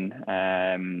juggling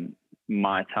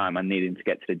my time and needing to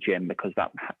get to the gym because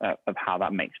of how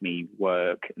that makes me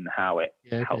work and how it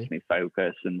helps me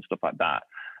focus and stuff like that.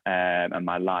 And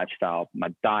my lifestyle,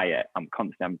 my diet, I'm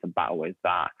constantly having to battle with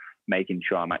that, making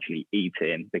sure I'm actually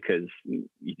eating, because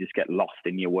you just get lost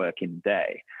in your working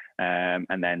day.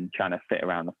 And then trying to fit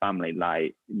around the family,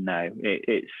 like, no,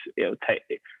 it'll take.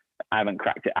 I haven't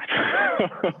cracked it at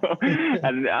all.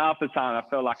 And half the time I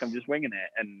feel like I'm just winging it.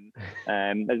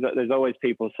 And there's always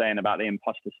people saying about the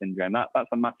imposter syndrome. That's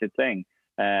a massive thing.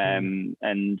 And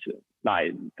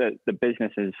like the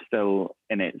business is still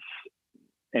in its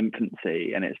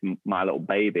infancy, and it's my little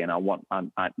baby, and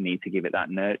I need to give it that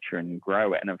nurture and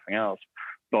grow it and everything else.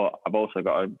 But I've also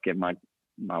got to give my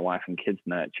wife and kids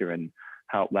nurture and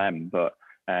help them. But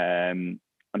I'm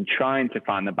trying to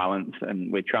find the balance,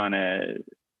 and we're trying to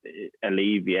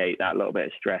alleviate that little bit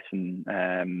of stress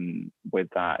and with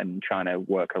that, and trying to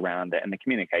work around it. And the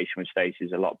communication with Stacey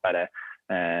is a lot better,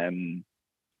 and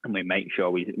we make sure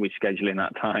we schedule in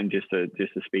that time just to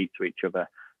speak to each other.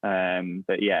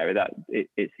 But yeah,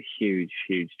 it's a huge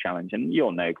challenge, and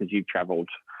you'll know because you've travelled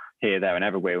here, there, and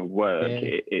everywhere with work.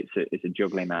 It's a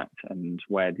juggling act, and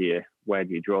where do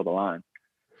you draw the line?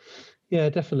 Yeah,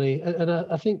 definitely. And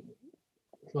I think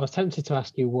I was tempted to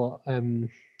ask you what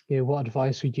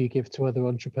advice would you give to other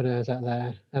entrepreneurs out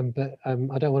there? But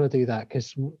I don't want to do that,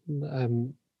 because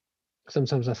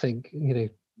sometimes I think,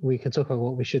 we can talk about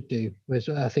what we should do, whereas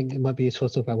I think it might be useful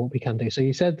to talk about what we can do. So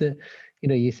you said that,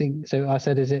 you think, so I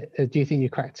said, do you think you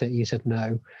cracked it? You said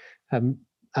no.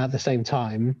 At the same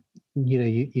time,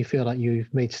 you feel like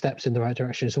you've made steps in the right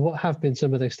direction. So what have been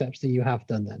some of those steps that you have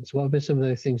done then? So what have been some of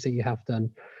those things that you have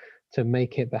done to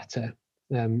make it better?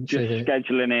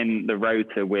 Scheduling in the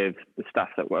rota with the staff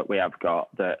that we have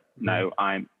got, that no,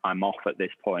 I'm off at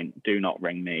this point, do not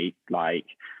ring me, like,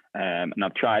 and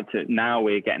I've tried to. Now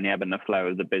we're getting the ebb and the flow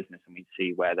of the business, and we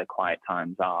see where the quiet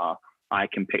times are. I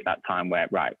can pick that time where,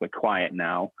 right, we're quiet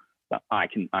now, but I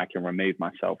can remove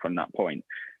myself from that point,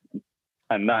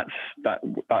 and that's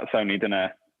only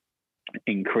gonna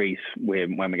increase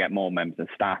when we get more members of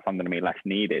staff. I'm going to be less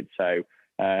needed. So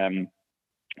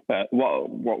but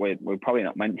what we're probably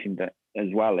not mentioned as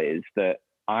well is that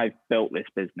I've built this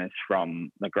business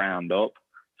from the ground up,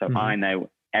 so I know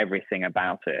everything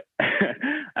about it.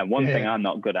 And one thing I'm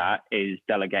not good at is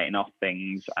delegating off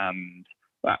things. And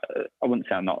I wouldn't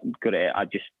say I'm not good at it. I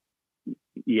just,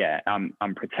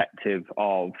 I'm protective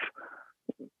of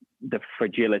the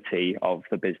fragility of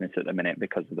the business at the minute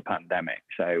because of the pandemic.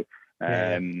 So,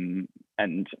 and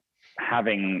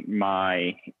having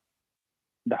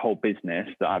the whole business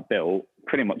that I've built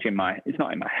pretty much it's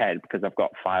not in my head because I've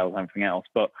got files and everything else,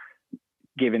 but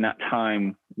giving that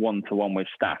time one-to-one with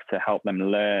staff to help them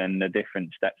learn the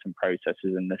different steps and processes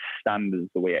and the standards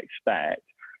that we expect,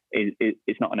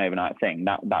 it's not an overnight thing.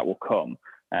 That will come.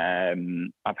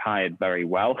 I've hired very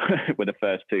well with the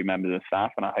first 2 members of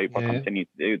staff, and I hope I'll continue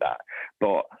to do that.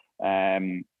 But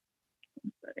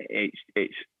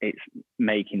it's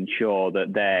making sure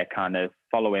that they're kind of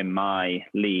following my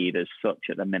lead as such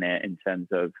at the minute in terms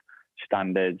of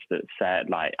standards that set.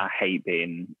 Like, I hate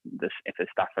being this if the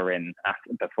staff are in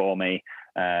before me.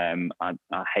 I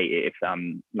hate it if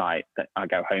I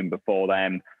go home before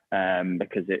them,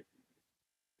 because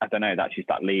I don't know, that's just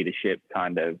that leadership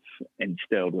kind of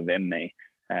instilled within me.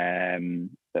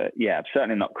 But yeah, I've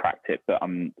certainly not cracked it, but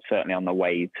I'm certainly on the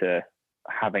way to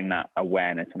having that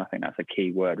awareness. And I think that's a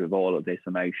key word with all of this,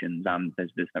 emotions and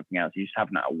there's nothing else. You just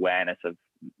having that awareness of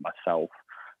myself,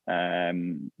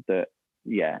 that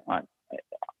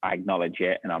I acknowledge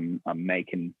it, and I'm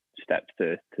making steps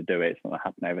to do it. It's not going to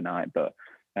happen overnight, but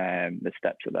the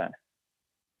steps are there.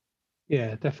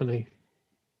 Yeah, definitely.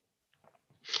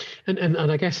 And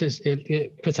I guess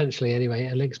it potentially, anyway,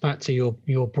 it links back to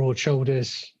your broad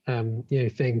shoulders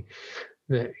thing.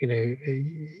 that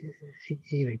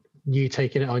you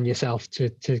taking it on yourself to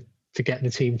get the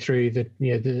team through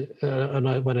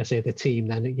and when I say the team,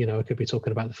 then I could be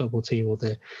talking about the football team or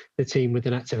the team with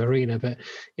an active arena, but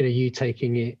you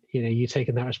taking it, you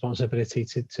taking that responsibility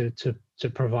to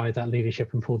provide that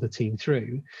leadership and pull the team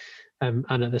through. And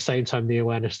at the same time, the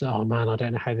awareness that, oh man, I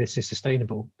don't know how this is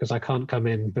sustainable, because I can't come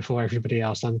in before everybody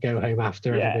else and go home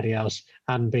after everybody else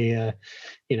and be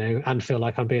and feel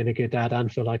like I'm being a good dad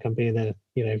and feel like I'm being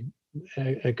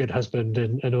a good husband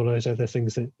and all those other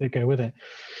things that go with it.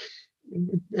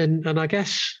 And I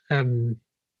guess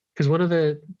because one of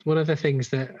the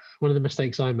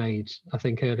mistakes I made, I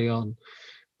think early on,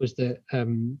 was that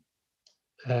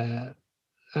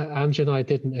Ange and I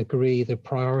didn't agree the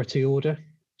priority order.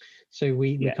 So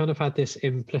we kind of had this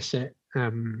implicit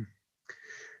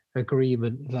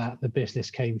agreement that the business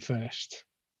came first,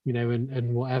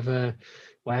 and whatever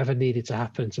needed to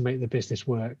happen to make the business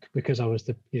work, because I was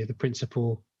the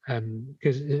principal.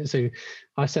 So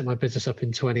I set my business up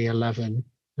in 2011,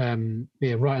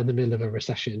 right in the middle of a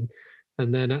recession,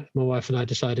 and then my wife and I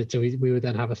decided we would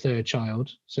then have a third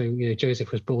child. So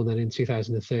Joseph was born then in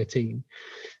 2013.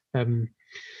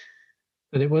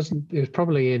 And it was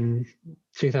probably in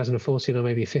 2014 or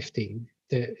maybe 15.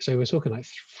 So we're talking like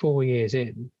 4 years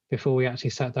in before we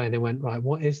actually sat down and went, right,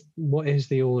 what is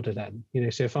the order then?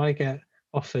 So if I get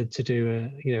offered to do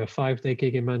a 5-day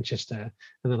gig in Manchester,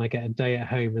 and then I get a day at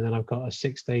home, and then I've got a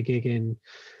 6-day gig in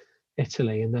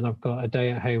Italy, and then I've got a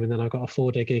day at home, and then I've got a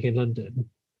 4-day gig in London,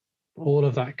 all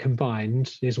of that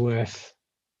combined is worth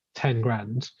 10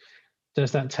 grand.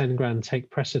 Does that 10 grand take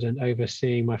precedent over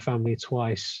seeing my family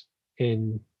twice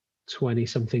in 20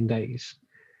 something days?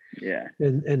 Yeah.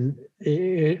 And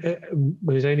it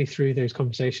was only through those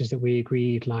conversations that we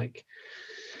agreed like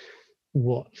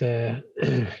what the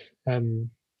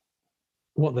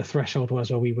threshold was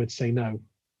where we would say no.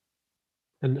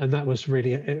 And that was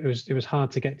really, it was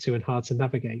hard to get to and hard to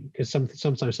navigate, because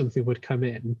sometimes something would come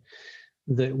in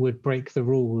that would break the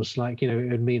rules, like it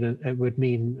would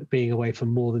mean being away for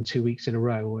more than 2 weeks in a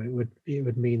row, or it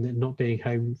would mean that not being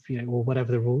home, or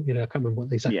whatever the rule, I can't remember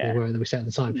what exactly they were that we said at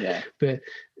the time. Yeah. But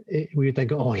we would then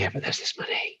go, oh yeah, but there's this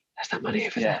money, there's that money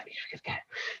over there you could get.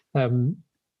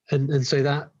 And so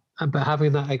that, but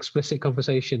having that explicit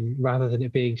conversation rather than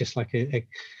it being just like an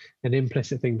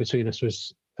implicit thing between us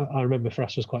was, I remember for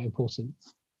us, was quite important.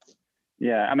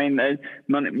 Yeah, I mean,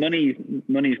 money's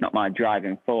not my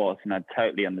driving force, and I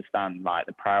totally understand like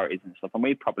the priorities and stuff. And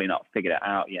we've probably not figured it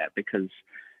out yet, because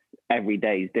every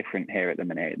day is different here at the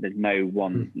minute. There's no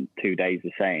 2 days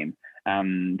the same,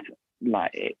 and like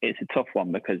it's a tough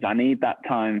one, because I need that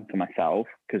time for myself.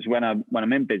 Because when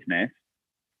I'm in business,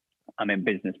 I'm in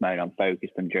business mode, I'm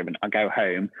focused and driven. I go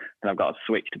home and I've got to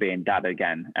switch to being dad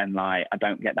again. And like, I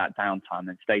don't get that downtime.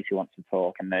 And Stacey wants to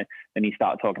talk, and then you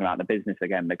start talking about the business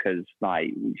again, because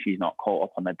like she's not caught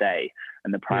up on the day,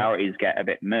 and the priorities get a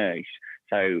bit merged.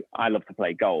 So I love to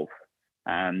play golf,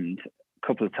 and a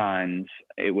couple of times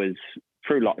it was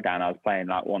through lockdown, I was playing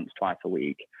like once, twice a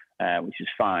week, which is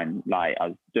fine. Like I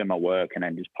was doing my work and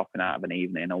then just popping out of an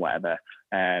evening or whatever.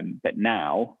 But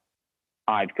now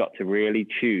I've got to really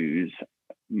choose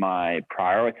my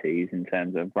priorities in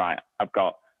terms of, right, I've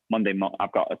got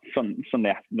I've got a Sunday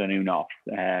afternoon off.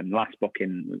 Last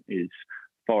booking is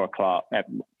 4 o'clock,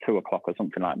 2 o'clock or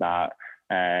something like that.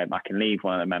 I can leave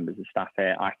one of the members of staff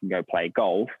here. I can go play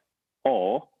golf,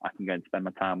 or I can go and spend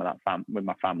my time with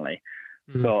my family.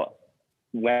 But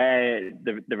where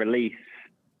the release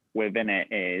within it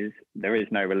is, there is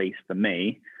no release for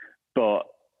me, but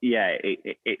yeah,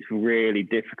 it's really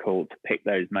difficult to pick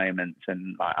those moments.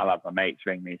 And like, I'll have my mates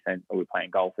ring me saying, "Are we playing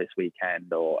golf this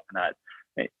weekend?"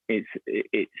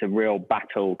 It's a real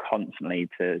battle constantly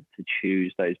to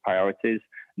choose those priorities.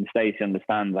 And Stacey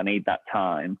understands I need that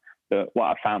time. But what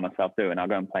I found myself doing, I'll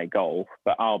go and play golf,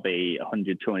 but I'll be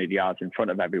 100, 200 yards in front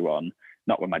of everyone,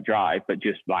 not with my drive, but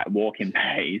just like walking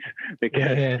pace,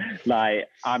 because like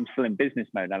I'm still in business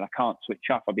mode and I can't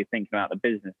switch off. I'll be thinking about the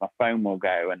business, my phone will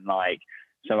go, and like,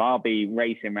 so I'll be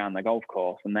racing around the golf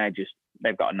course, and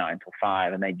they've got a 9 till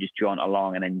 5, and they just jaunt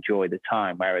along and enjoy the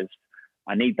time. Whereas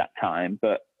I need that time,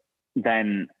 but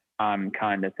then I'm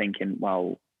kind of thinking,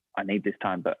 well, I need this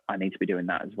time, but I need to be doing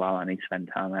that as well. I need to spend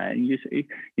time there. You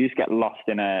just get lost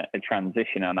in a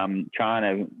transition, and I'm trying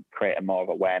to create a more of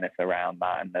awareness around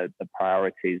that and the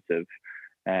priorities of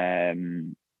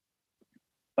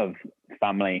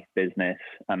family, business,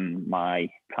 and my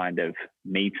kind of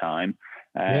me time.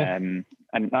 And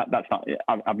that's not,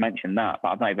 I've mentioned that, but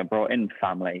I've not even brought in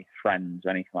family, friends,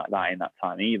 or anything like that in that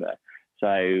time either.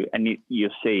 So, and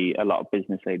you'll see a lot of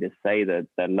business leaders say that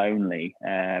they're lonely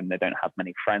and they don't have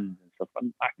many friends and stuff.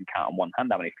 And I can count on one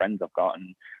hand how many friends I've got,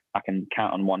 and I can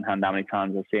count on one hand how many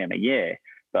times I see them a year.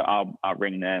 But I'll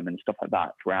ring them and stuff like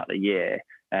that throughout the year,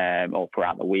 or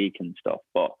throughout the week and stuff.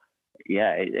 But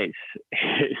yeah, it's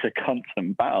a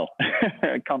constant battle,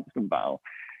 a constant battle.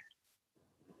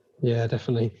 Yeah,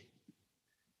 definitely.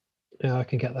 Yeah, I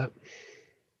can get that.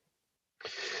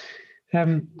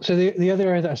 So the other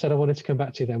area that I said I wanted to come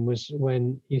back to then was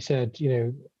when you said,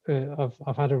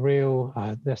 I've had a real,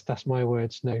 that's my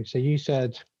words, no. So you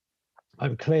said,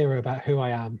 I'm clearer about who I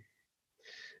am.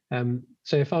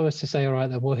 So if I was to say, all right,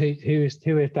 then, well, who is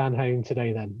Dan Hone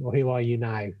today then? Or who are you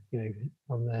now,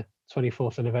 on the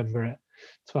 24th of November at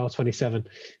 12:27?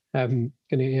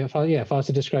 If I was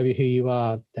to describe you who you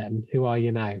are then, who are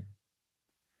you now?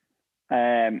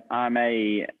 I'm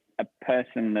a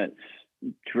person that's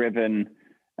driven,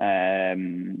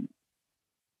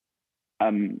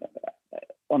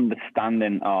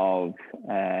 understanding of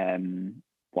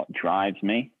what drives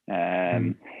me,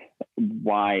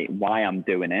 why I'm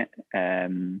doing it.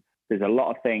 There's a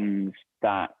lot of things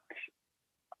that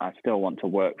I still want to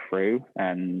work through,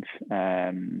 and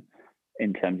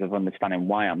in terms of understanding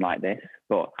why I'm like this.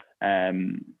 But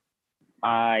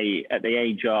I, at the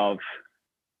age of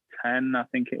 10, I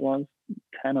think it was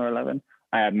 10 or 11,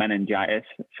 I had meningitis.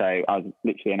 So I was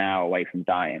literally an hour away from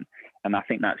dying. And I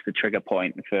think that's the trigger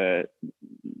point for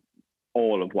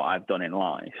all of what I've done in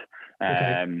life.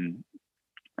 Okay.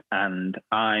 And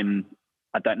I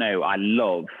don't know, I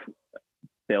love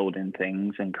building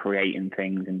things and creating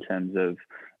things in terms of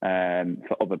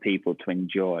for other people to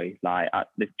enjoy. Like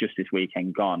just this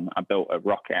weekend gone, I built a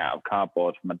rocket out of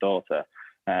cardboard for my daughter.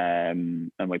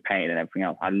 And we painted and everything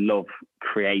else. I love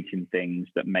creating things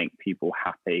that make people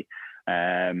happy,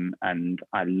 and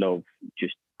I love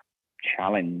just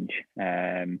challenge.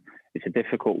 It's a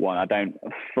difficult one. I don't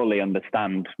fully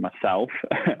understand myself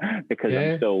because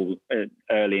I'm still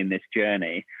early in this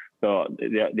journey. But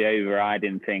the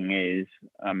overriding thing is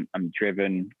I'm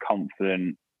driven,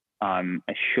 confident, I'm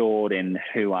assured in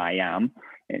who I am,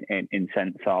 in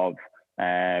sense of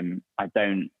I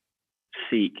don't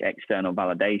seek external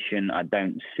validation. I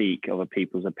don't seek other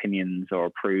people's opinions or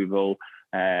approval.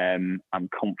 I'm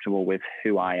comfortable with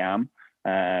who I am.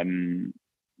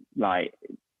 Like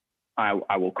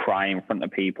I will cry in front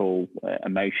of people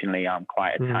emotionally. I'm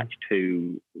quite attached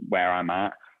to where I'm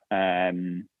at.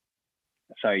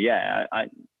 So yeah, I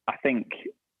think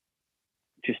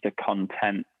just a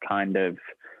content kind of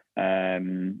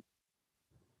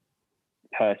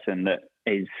person that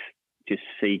is just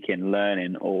seeking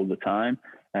learning all the time.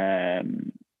 I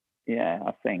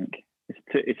think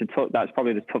that's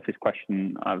probably the toughest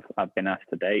question I've been asked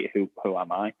to date. Who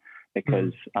am I?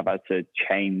 Because I've had to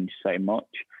change so much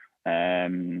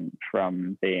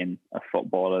from being a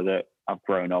footballer that I've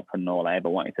grown up and all I ever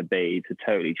wanted to be, to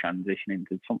totally transition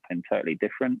into something totally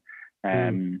different.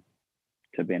 To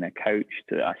being a coach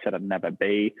that I said I'd never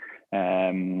be.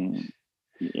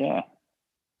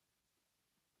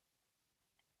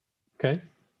 Okay.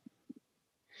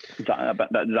 Does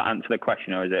that answer the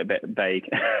question, or is it a bit vague?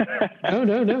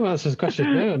 No, answers the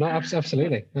question. No,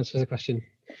 absolutely answers the question.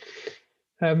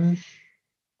 So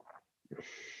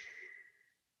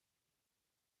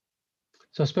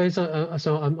I suppose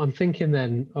I'm thinking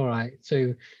then. All right.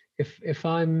 So if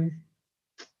I'm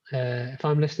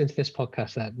listening to this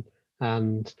podcast then,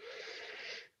 and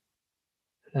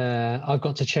I've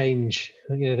got to change,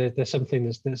 there's something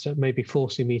that's maybe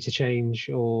forcing me to change,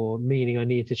 or meaning I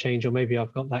need to change, or maybe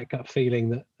I've got that gut feeling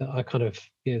that I kind of,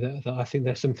 that I think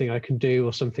there's something I can do,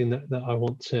 or something that I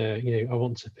want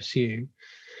to pursue.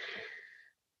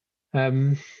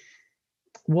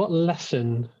 What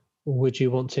lesson would you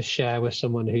want to share with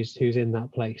someone who's in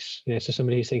that place? So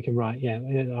somebody who's thinking, right,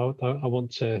 I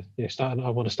want to start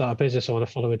a business, I want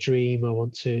to follow a dream, I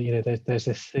want to, there's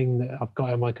this thing that I've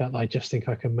got in my gut that I just think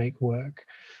I can make work.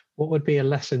 What would be a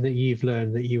lesson that you've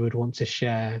learned that you would want to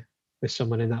share with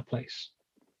someone in that place?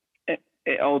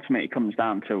 It ultimately comes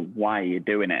down to why you're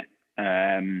doing it.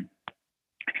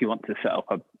 If you want to set up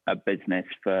a business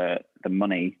for the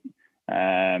money,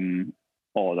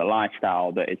 or the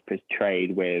lifestyle that is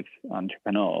portrayed with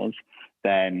entrepreneurs,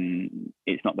 then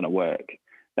it's not going to work.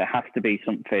 There has to be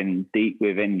something deep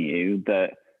within you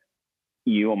that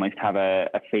you almost have a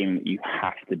feeling that you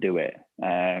have to do it,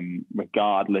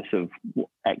 regardless of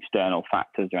external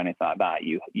factors or anything like that.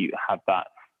 You have that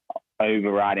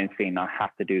overriding feeling, I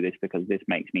have to do this because this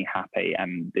makes me happy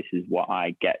and this is what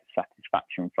I get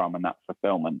satisfaction from, and that's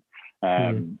fulfillment.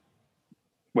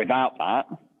 Without that,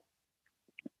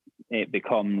 it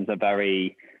becomes a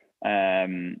very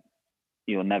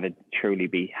you'll never truly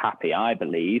be happy, I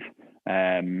believe,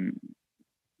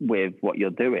 with what you're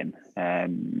doing,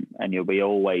 and you'll be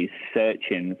always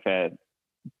searching for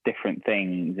different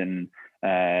things and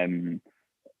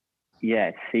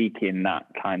seeking that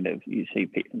kind of. You see,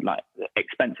 like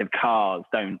expensive cars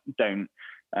don't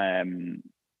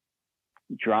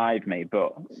drive me,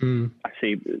 but I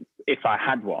see if I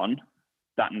had one,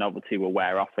 that novelty will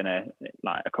wear off in a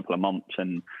couple of months,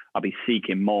 and I'll be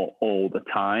seeking more all the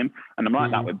time. And I'm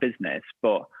like that with business,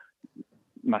 but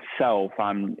myself,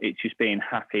 it's just being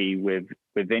happy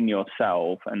within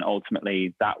yourself, and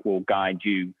ultimately that will guide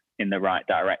you in the right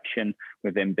direction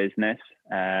within business.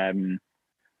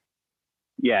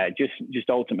 Just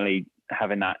ultimately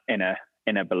having that inner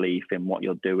belief in what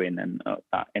you're doing, and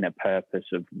that inner purpose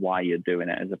of why you're doing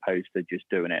it, as opposed to just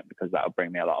doing it because that'll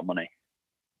bring me a lot of money.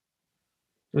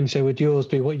 And so would yours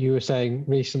be what you were saying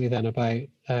recently then about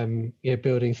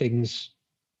building things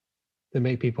that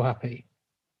make people happy?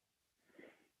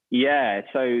 Yeah,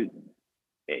 so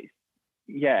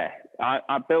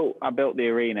I built the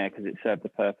arena because it served the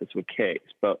purpose with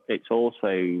kicks, but it's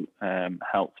also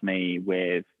helped me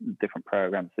with different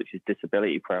programs such as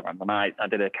disability programs. And I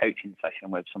did a coaching session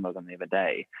with some of them the other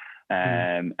day,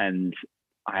 and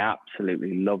I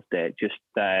absolutely loved it. Just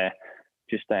their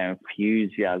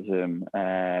enthusiasm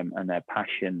and their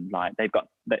passion. Like they've got,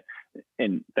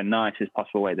 in the nicest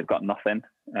possible way, they've got nothing.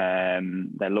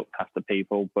 They're looked after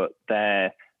people, but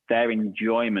their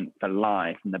enjoyment for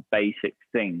life and the basic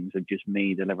things of just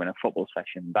me delivering a football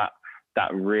session, that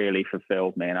really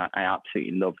fulfilled me, and I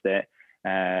absolutely loved it.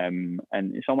 And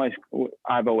it's almost,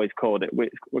 I've always called it,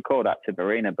 we're called Active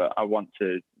Arena, but I want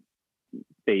to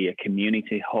be a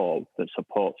community hub that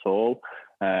supports all,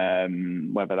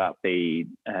 whether that be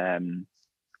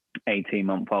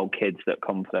 18-month-old kids that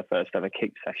come for their first ever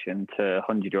kick session to a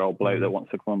 100-year-old bloke that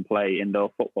wants to come and play indoor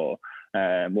football,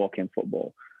 walk-in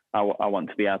football. I want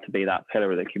to be able to be that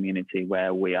pillar of the community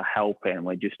where we are helping.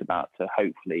 We're just about to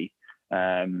hopefully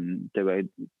do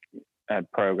a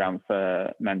program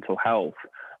for mental health.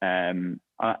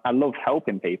 I love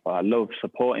helping people. I love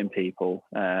supporting people,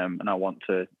 and I want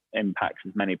to impact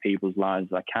as many people's lives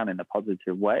as I can in a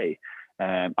positive way.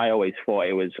 I always thought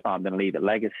it was, I'm going to leave a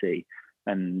legacy,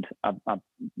 and I've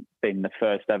been the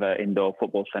first ever indoor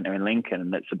football centre in Lincoln,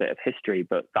 and that's a bit of history,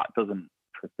 but that doesn't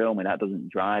fulfill me. That doesn't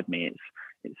drive me. It's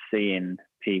seeing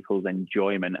people's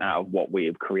enjoyment out of what we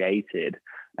have created,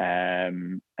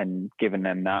 and giving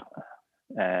them that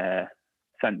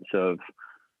sense of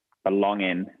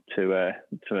belonging to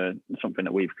something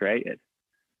that we've created.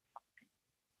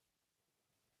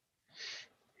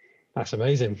 That's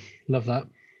amazing. Love that.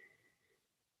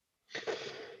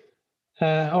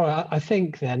 All right, I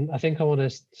think I want to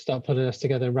start putting us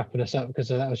together and wrapping us up, because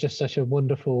that was just such a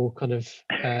wonderful kind of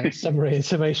summary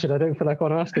information. I don't feel like I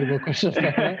want to ask any more questions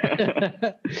about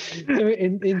that. So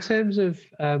in terms of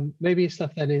maybe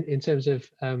stuff then in terms of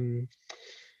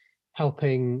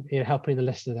helping the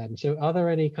listener then. So are there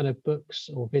any kind of books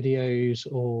or videos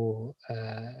or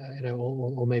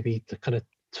or maybe the kind of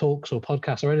talks or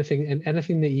podcasts or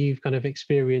anything that you've kind of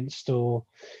experienced or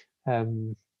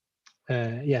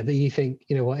that you think,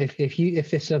 if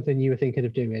this is something you were thinking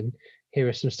of doing, here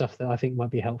are some stuff that I think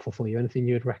might be helpful for you. Anything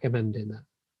you would recommend in that?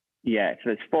 Yeah, so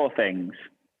there's 4 things.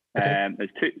 Okay.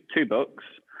 There's two books.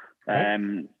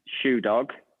 Right. Shoe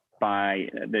Dog by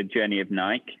The Journey of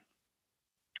Nike.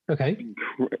 Okay.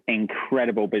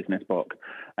 Incredible business book.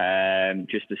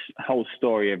 Just this whole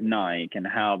story of Nike and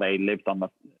how they lived on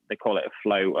they call it a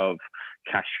flow of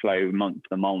cash flow month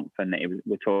to month, and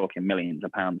we're talking millions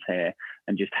of pounds here,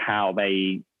 and just how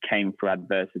they came through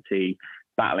adversity,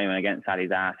 battling against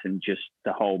Adidas, and just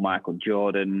the whole Michael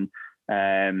Jordan,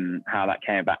 how that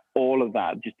came about. All of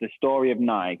that, just the story of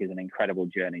Nike is an incredible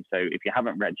journey. So if you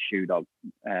haven't read Shoe Dog,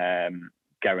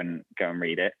 go and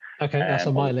read it. Okay, that's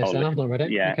on my list, and I've not read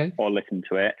it. Yeah, okay. Or listen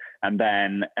to it. And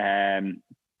then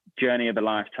Journey of a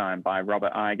Lifetime by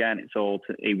Robert Iger.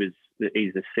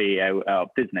 He's the CEO of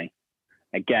Disney.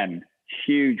 Again,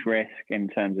 huge risk in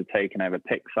terms of taking over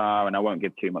Pixar, and I won't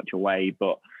give too much away,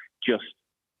 but just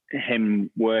him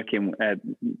working,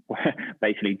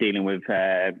 basically dealing with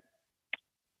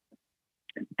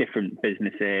different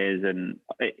businesses, and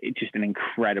it's just an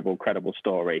incredible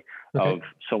story of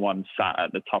someone sat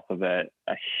at the top of a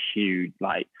huge,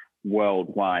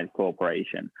 worldwide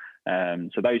corporation.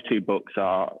 So those 2 books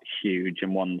are huge,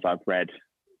 and ones I've read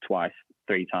twice,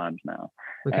 3 times now.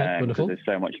 Okay, wonderful. There's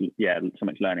so much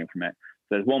learning from it.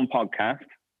 So there's one podcast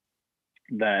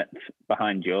that's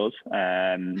behind yours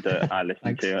that I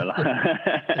listen to a lot,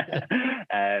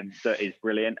 that is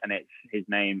brilliant, and his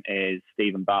name is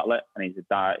Stephen Bartlett, and he's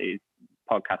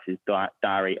podcast is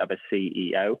Diary of a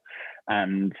CEO,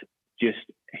 and just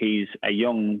he's a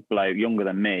young bloke, younger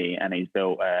than me, and he's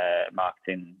built a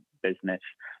marketing business.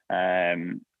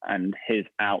 And his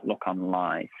outlook on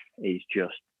life is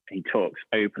just, he talks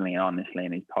openly and honestly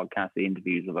in his podcast. He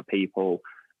interviews other people,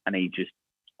 and he's just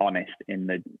honest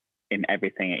in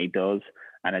everything that he does.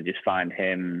 And I just find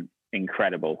him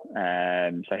incredible.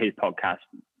 So his podcast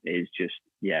is just,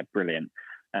 brilliant.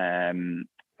 And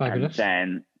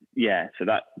then, so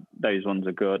those ones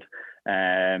are good.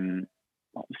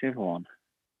 What was the other one?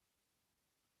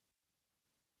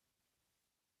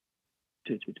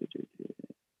 Trying to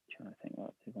think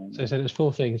what the other one. So I said it was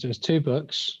 4 things. It was 2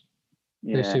 books.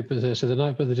 Yeah. So the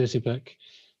Nightbook, the Dizzy Book,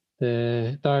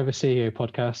 the Diary of a CEO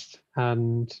podcast,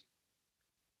 and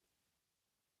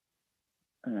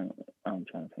I'm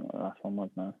trying to think what the last one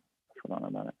was now. I've forgotten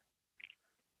about it.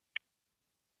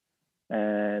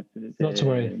 Not to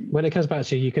worry. When it comes back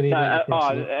to you, you can email.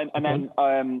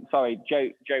 Sorry, Joe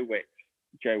Wicks.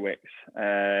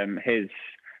 His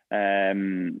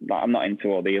I'm not into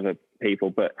all the other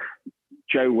people, but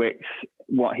Joe Wicks,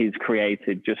 what he's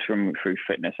created just through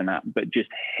fitness and that, but just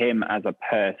him as a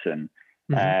person,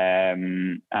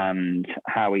 and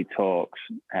how he talks.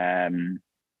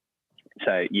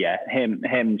 So yeah,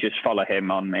 him just follow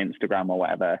him on Instagram or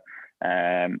whatever.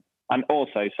 And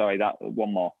also, sorry, that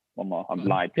one more. I've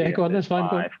lied to you. Yeah, go on, that's fine.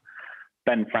 Go.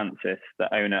 Ben Francis,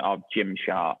 the owner of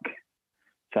Gymshark.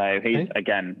 So he's,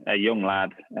 again, a young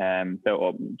lad, built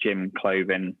up gym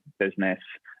clothing business,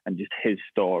 and just his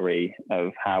story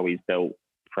of how he's built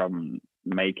from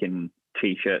making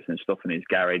T-shirts and stuff in his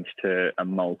garage to a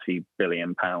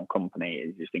multi-billion-pound company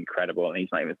is just incredible. And he's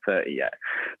not even 30 yet.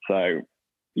 So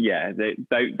yeah,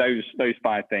 those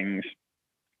 5 things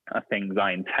are things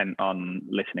I intend on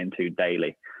listening to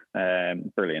daily.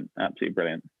 Brilliant, absolutely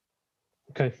brilliant.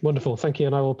 Okay, wonderful. Thank you.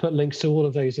 And I will put links to all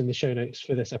of those in the show notes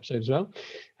for this episode as well.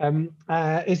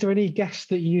 Is there any guests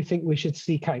that you think we should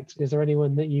seek out? Is there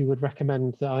anyone that you would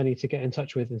recommend that I need to get in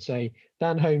touch with and say,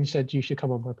 Dan Holmes said you should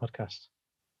come on my podcast?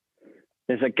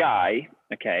 There's a guy,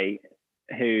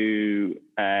 who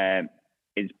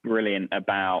is brilliant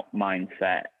about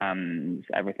mindset and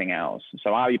everything else.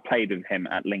 So I played with him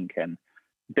at Lincoln.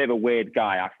 Bit of a weird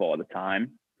guy, I thought at the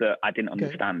time, that I didn't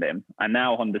understand him. I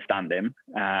now understand him,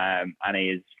 and he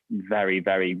is very,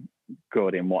 very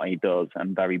good in what he does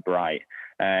and very bright.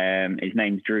 His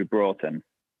name's Drew Broughton.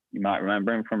 You might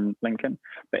remember him from Lincoln,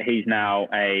 but he's now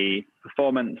a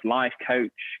performance life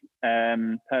coach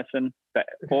person. But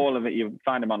all of it, you'll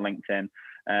find him on LinkedIn.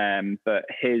 But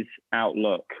his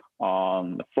outlook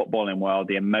on the footballing world,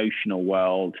 the emotional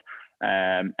world,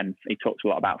 and he talks a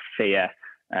lot about fear.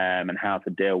 And how to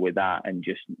deal with that, and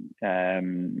just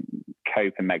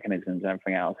coping mechanisms and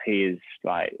everything else. He is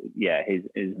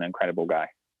he's an incredible guy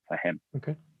for him.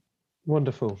 Okay,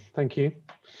 wonderful. Thank you.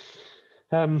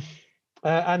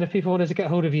 And if people wanted to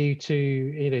get hold of you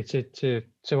to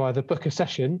either book a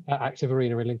session at Active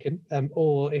Arena in Lincoln,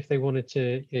 or if they wanted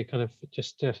to kind of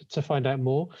just to find out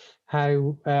more,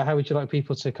 how would you like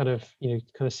people to kind of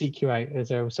seek you out? Is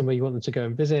there somewhere you want them to go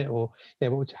and visit, or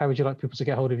how would you like people to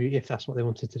get hold of you if that's what they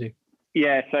wanted to do?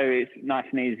 Yeah, so it's nice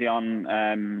and easy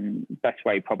on best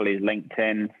way probably is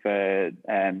LinkedIn for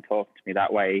talking to me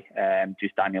that way.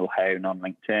 Just Daniel Hone on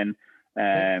LinkedIn.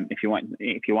 If you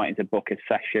wanted to book a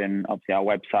session, obviously our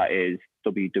website is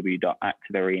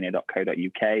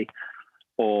www.activearena.co.uk,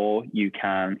 or you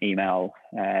can email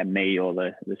me or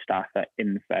the staff at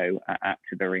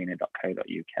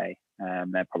info@activearena.co.uk.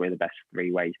 They're probably the best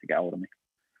 3 ways to get hold of me.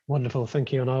 Wonderful,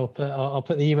 thank you. And I'll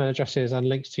put the email addresses and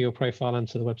links to your profile and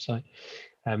to the website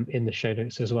in the show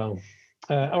notes as well.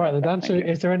 All right then, Dan. So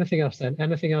is there anything else then?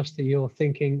 Anything else that you're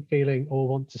thinking, feeling, or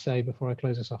want to say before I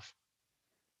close this off?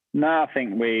 No, I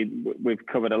think we've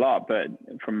covered a lot, but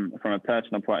from a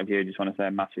personal point of view, I just want to say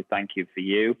a massive thank you for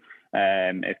you.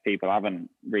 If people haven't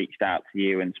reached out to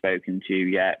you and spoken to you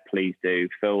yet, please do.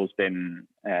 Phil's been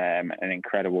an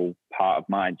incredible part of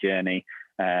my journey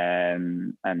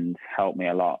and helped me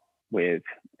a lot with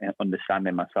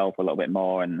understanding myself a little bit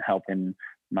more and helping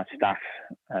my staff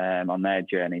on their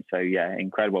journey. So yeah,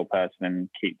 incredible person, and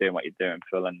keep doing what you're doing,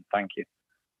 Phil, and thank you.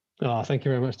 Oh, thank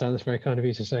you very much, Dan. That's very kind of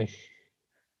you to say.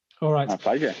 All right. My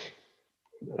pleasure.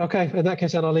 Okay, in that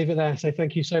case, then I'll leave it there. So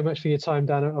thank you so much for your time,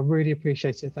 Dan. I really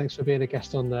appreciate it. Thanks for being a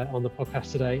guest on the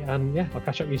podcast today. And yeah, I'll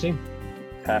catch up with you soon.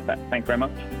 Perfect. Thank you very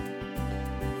much.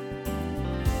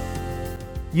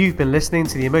 You've been listening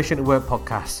to the Emotion at Work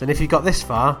podcast, and if you got this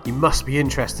far, you must be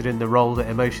interested in the role that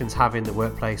emotions have in the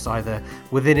workplace, either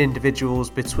within individuals,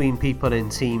 between people in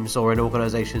teams, or in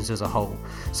organisations as a whole.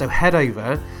 So head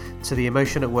over to the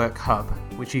Emotion at Work Hub,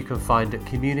 which you can find at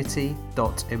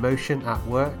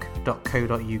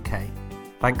community.emotionatwork.co.uk.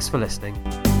 Thanks for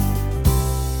listening.